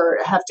or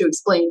have to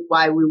explain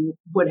why we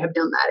would have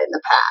done that in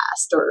the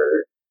past,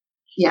 or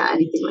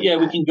anything like that.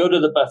 We can go to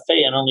the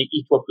buffet and only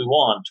eat what we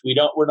want.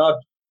 We're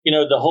not,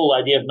 the whole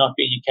idea of not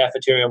being a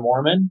cafeteria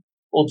Mormon.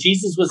 Well,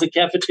 Jesus was a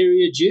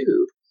cafeteria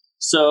Jew.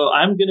 So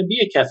I'm going to be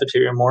a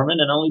cafeteria Mormon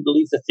and only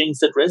believe the things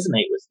that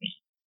resonate with me.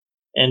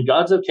 And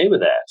God's okay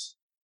with that.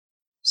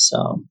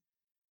 So.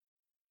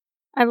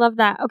 I love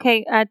that.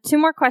 Okay, 2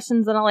 more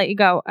questions and I'll let you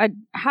go.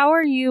 How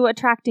are you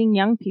attracting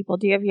young people?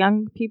 Do you have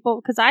young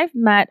people? Because I've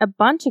met a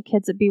bunch of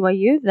kids at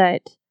BYU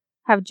that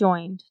have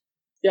joined.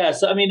 Yeah,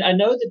 so I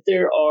know that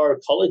there are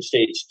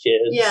college-age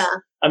kids. Yeah.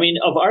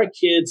 Of our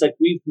kids, like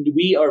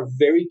we are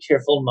very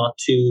careful not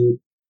to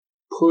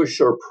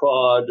push or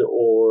prod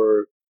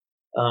or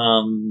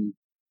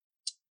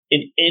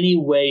in any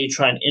way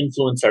try and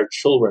influence our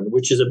children,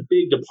 which is a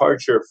big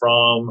departure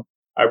from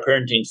our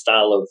parenting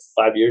style of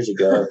 5 years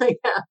ago.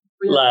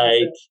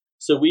 Really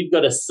so we've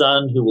got a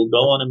son who will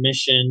go on a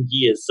mission.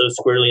 He is so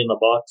squarely in the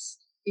box.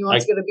 He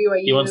wants to go to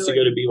BYU. He wants to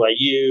go to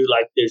BYU.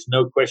 There's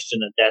no question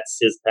that that's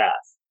his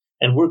path.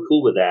 And we're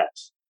cool with that.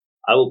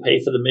 I will pay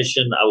for the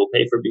mission. I will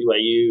pay for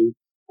BYU,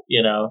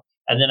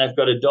 And then I've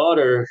got a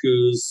daughter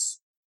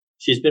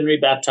she's been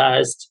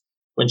rebaptized.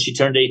 When she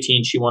turned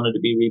 18, she wanted to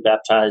be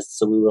rebaptized.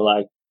 So we were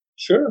like,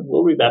 sure,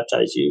 we'll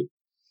rebaptize you.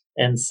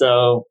 And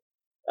so,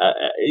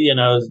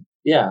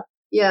 yeah.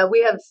 Yeah,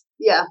 we have,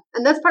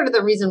 And that's part of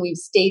the reason we've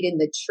stayed in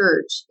the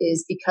church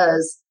is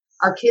because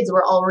our kids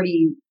were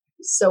already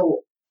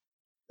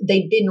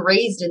they'd been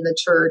raised in the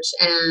church,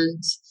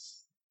 and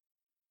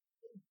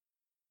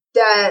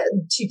that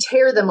to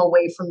tear them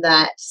away from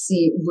that,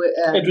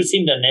 it would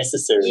seem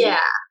unnecessary.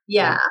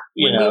 Yeah.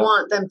 When we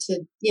want them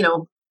to,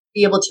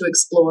 be able to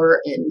explore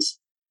and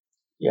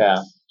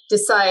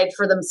decide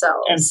for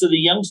themselves. And so the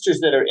youngsters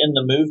that are in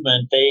the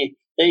movement, they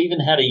even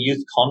had a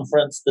youth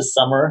conference this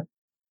summer.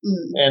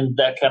 And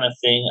that kind of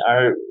thing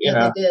are,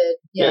 they did.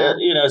 Yeah.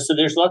 So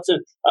there's lots of,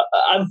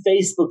 I'm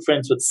Facebook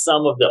friends with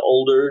some of the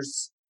older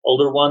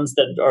ones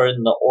that are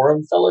in the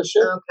Orem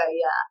Fellowship. Okay.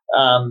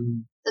 Yeah.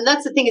 And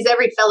that's the thing is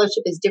every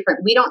fellowship is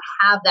different. We don't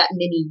have that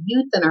many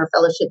youth in our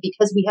fellowship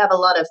because we have a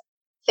lot of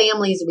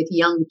families with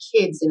young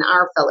kids in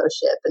our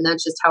fellowship. And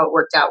that's just how it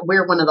worked out.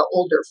 We're one of the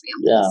older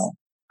families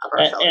of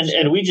our fellowship.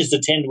 And we just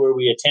attend where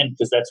we attend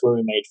because that's where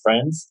we made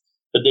friends.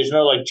 But there's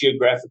no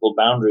geographical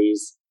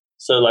boundaries.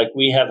 So,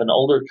 we have an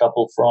older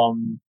couple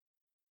from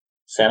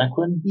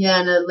Santaquin. Yeah,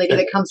 and a lady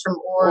that comes from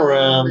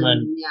Orem.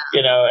 And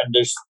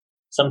there's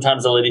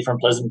sometimes a lady from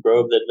Pleasant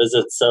Grove that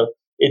visits. So,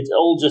 it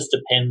all just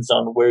depends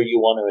on where you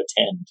want to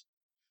attend.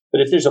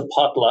 But if there's a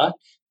potluck,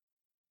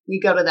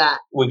 we go to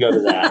that.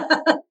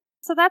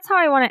 So that's how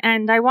I want to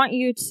end. I want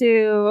you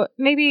to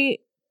maybe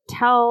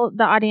tell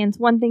the audience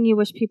one thing you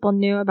wish people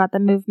knew about the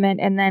movement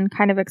and then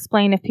kind of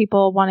explain if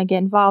people want to get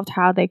involved,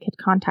 how they could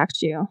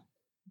contact you.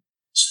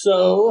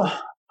 So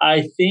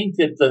I think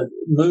that the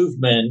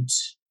movement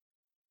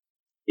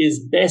is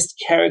best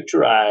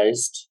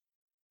characterized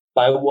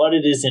by what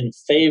it is in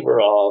favor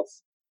of,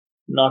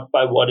 not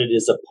by what it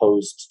is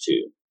opposed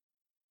to.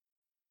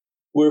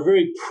 We're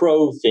very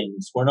pro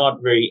things. We're not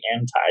very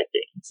anti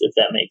things, if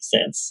that makes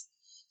sense.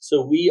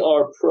 So we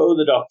are pro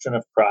the doctrine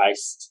of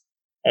Christ,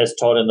 as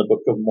taught in the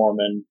Book of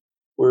Mormon.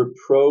 We're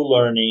pro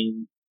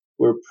learning.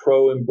 We're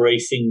pro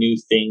embracing new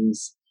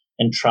things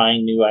and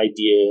trying new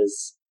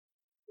ideas.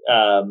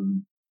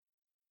 And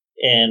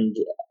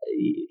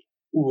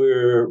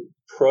we're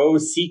pro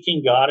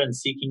seeking God and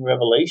seeking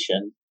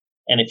revelation.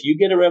 And if you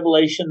get a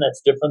revelation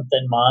that's different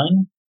than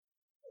mine,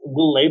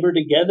 we'll labor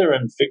together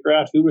and figure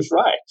out who was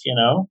right,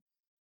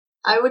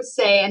 I would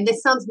say, and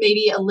this sounds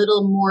maybe a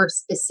little more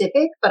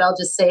specific, but I'll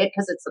just say it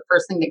because it's the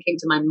first thing that came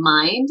to my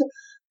mind,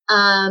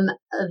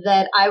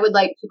 that I would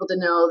like people to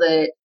know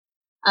that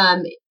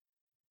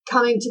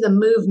coming to the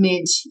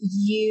movement,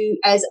 you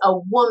as a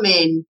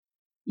woman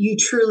you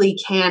truly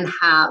can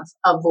have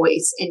a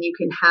voice and you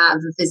can have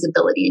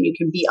visibility and you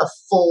can be a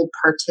full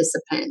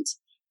participant.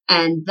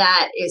 And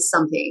that is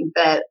something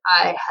that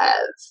I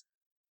have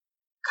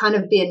kind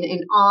of been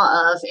in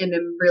awe of and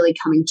am really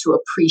coming to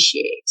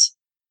appreciate.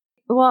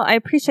 Well, I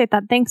appreciate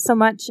that. Thanks so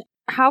much.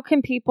 How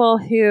can people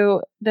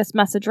who this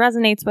message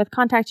resonates with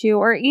contact you?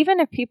 Or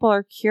even if people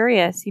are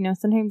curious,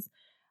 sometimes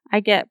I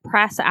get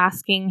press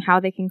asking how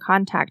they can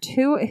contact.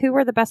 Who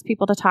are the best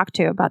people to talk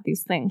to about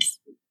these things?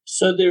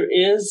 So there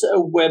is a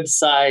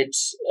website,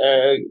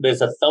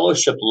 there's a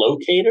fellowship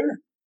locator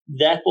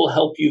that will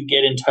help you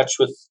get in touch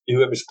with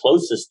whoever's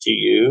closest to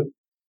you,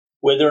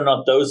 whether or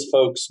not those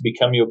folks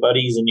become your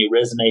buddies and you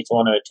resonate and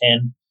want to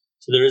attend.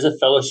 So there is a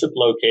fellowship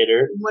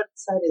locator. What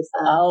site is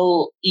that?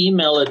 I'll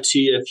email it to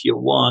you if you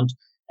want.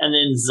 And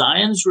then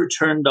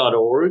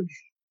zionsreturn.org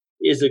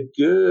is a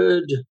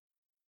good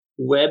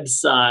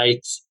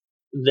website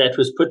that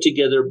was put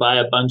together by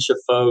a bunch of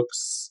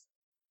folks.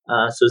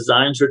 So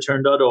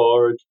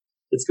zionsreturn.org.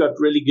 It's got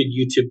really good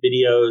YouTube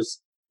videos.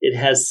 It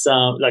has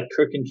some, like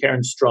Kirk and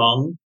Karen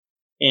Strong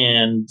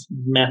and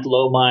Matt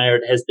Lohmeyer.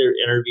 It has their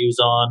interviews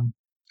on.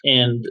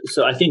 And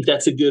so I think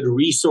that's a good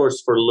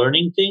resource for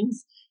learning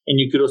things. And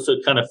you could also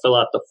kind of fill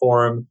out the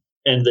form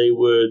and they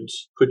would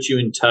put you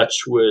in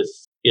touch with,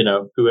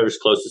 whoever's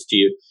closest to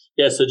you.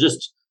 Yeah, so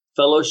just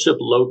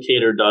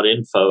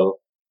fellowshiplocator.info.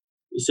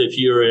 So if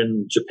you're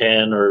in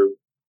Japan or,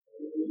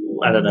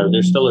 I don't know,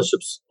 there's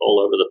fellowships all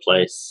over the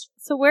place.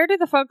 So where do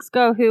the folks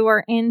go who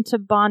are into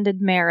bonded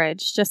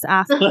marriage? Just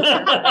ask. We wish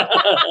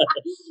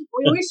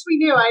we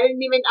knew. I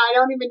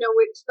don't even know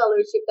which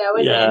fellowship that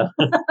was in.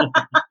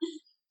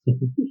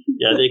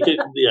 Yeah, they could.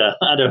 Yeah,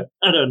 I don't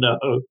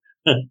know.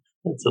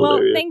 That's hilarious. Well,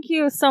 thank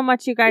you so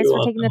much, you guys, You're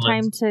for taking the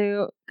time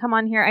to come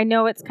on here. I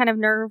know it's kind of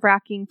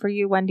nerve-wracking for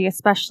you, Wendy,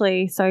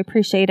 especially, so I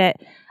appreciate it.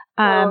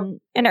 And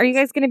are you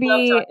guys going to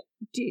be?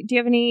 Do you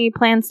have any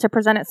plans to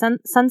present at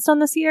Sunstone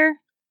this year?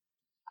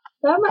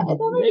 That might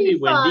Maybe be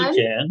fun.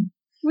 Wendy can.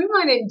 We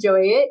might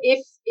enjoy it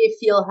if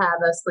you'll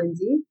have us,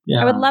 Lindsay.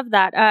 Yeah. I would love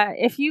that.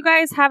 If you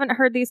guys haven't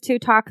heard these two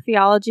talk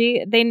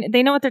theology,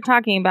 they know what they're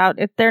talking about.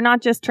 If they're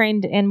not just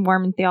trained in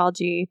Mormon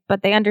theology,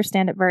 but they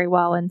understand it very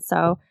well. And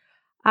so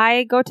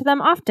I go to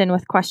them often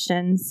with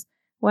questions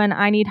when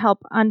I need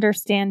help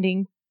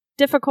understanding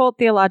difficult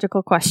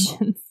theological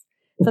questions.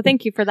 So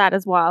thank you for that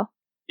as well.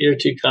 You're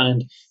too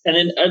kind. And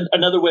then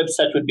another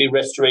website would be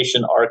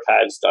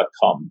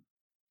restorationarchives.com.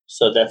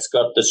 So that's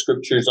got the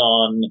scriptures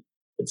on.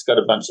 It's got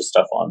a bunch of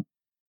stuff on.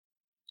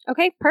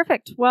 Okay,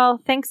 perfect.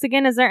 Well, thanks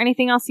again. Is there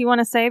anything else you want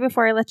to say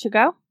before I let you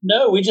go?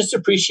 No, we just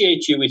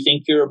appreciate you. We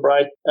think you're a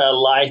bright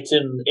light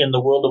in the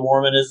world of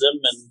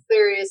Mormonism. And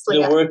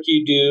seriously, the work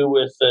you do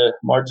with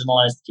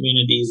marginalized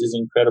communities is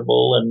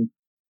incredible. And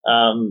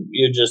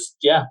you're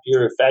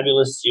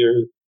fabulous.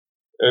 You're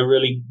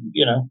really,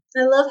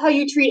 I love how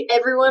you treat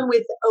everyone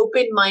with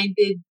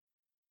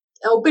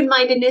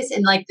open-mindedness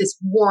and like this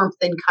warmth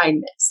and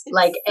kindness.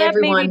 Like Except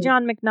everyone. Maybe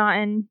John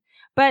McNaughton.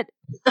 But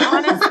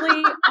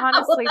honestly,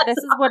 this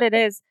is what it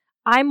is.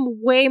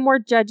 I'm way more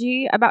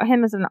judgy about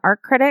him as an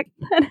art critic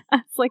than as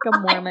like a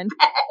Mormon.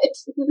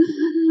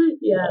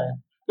 Yeah.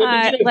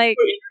 But if you're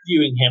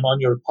interviewing him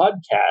on your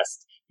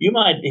podcast, you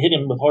might hit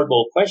him with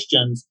hardball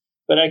questions,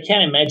 but I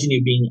can't imagine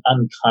you being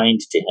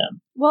unkind to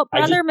him. Well,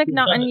 Brother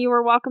McNaughton, you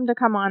are welcome to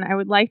come on. I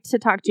would like to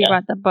talk to you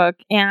about the book,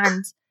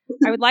 and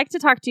I would like to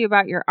talk to you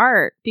about your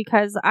art,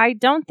 because I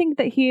don't think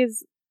that he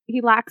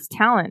lacks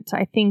talent.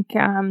 I think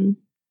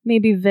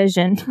maybe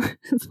vision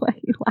is what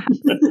he lacks.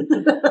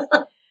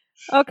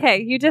 Okay,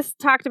 you just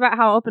talked about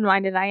how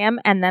open-minded I am,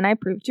 and then I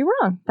proved you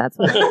wrong. That's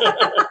what.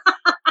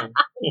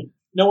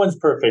 No one's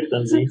perfect,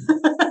 Lindsay.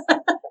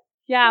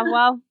 Yeah,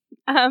 well,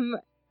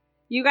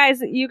 you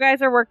guys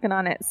are working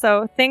on it.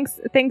 So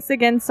thanks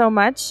again so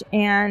much,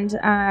 and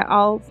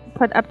I'll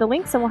put up the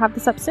links, and we'll have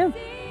this up soon.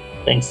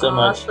 Thanks so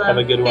much. Have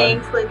a good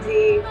one. Thanks,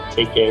 Lindsay.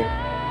 Take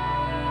care.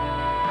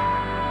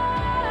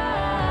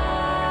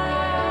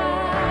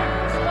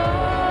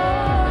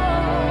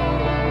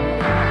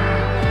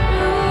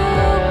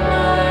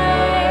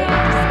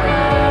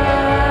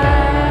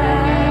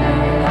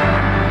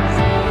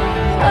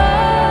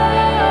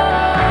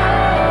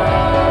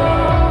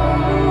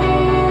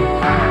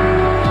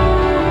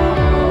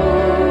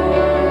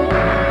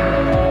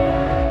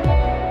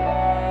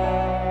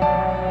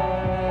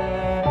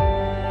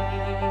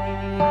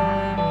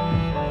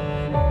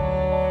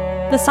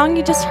 The song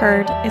you just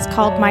heard is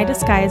called My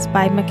Disguise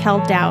by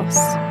Mikkel Dowse.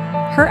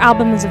 Her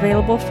album is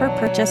available for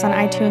purchase on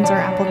iTunes or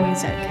Apple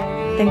Music.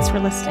 Thanks for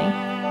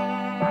listening.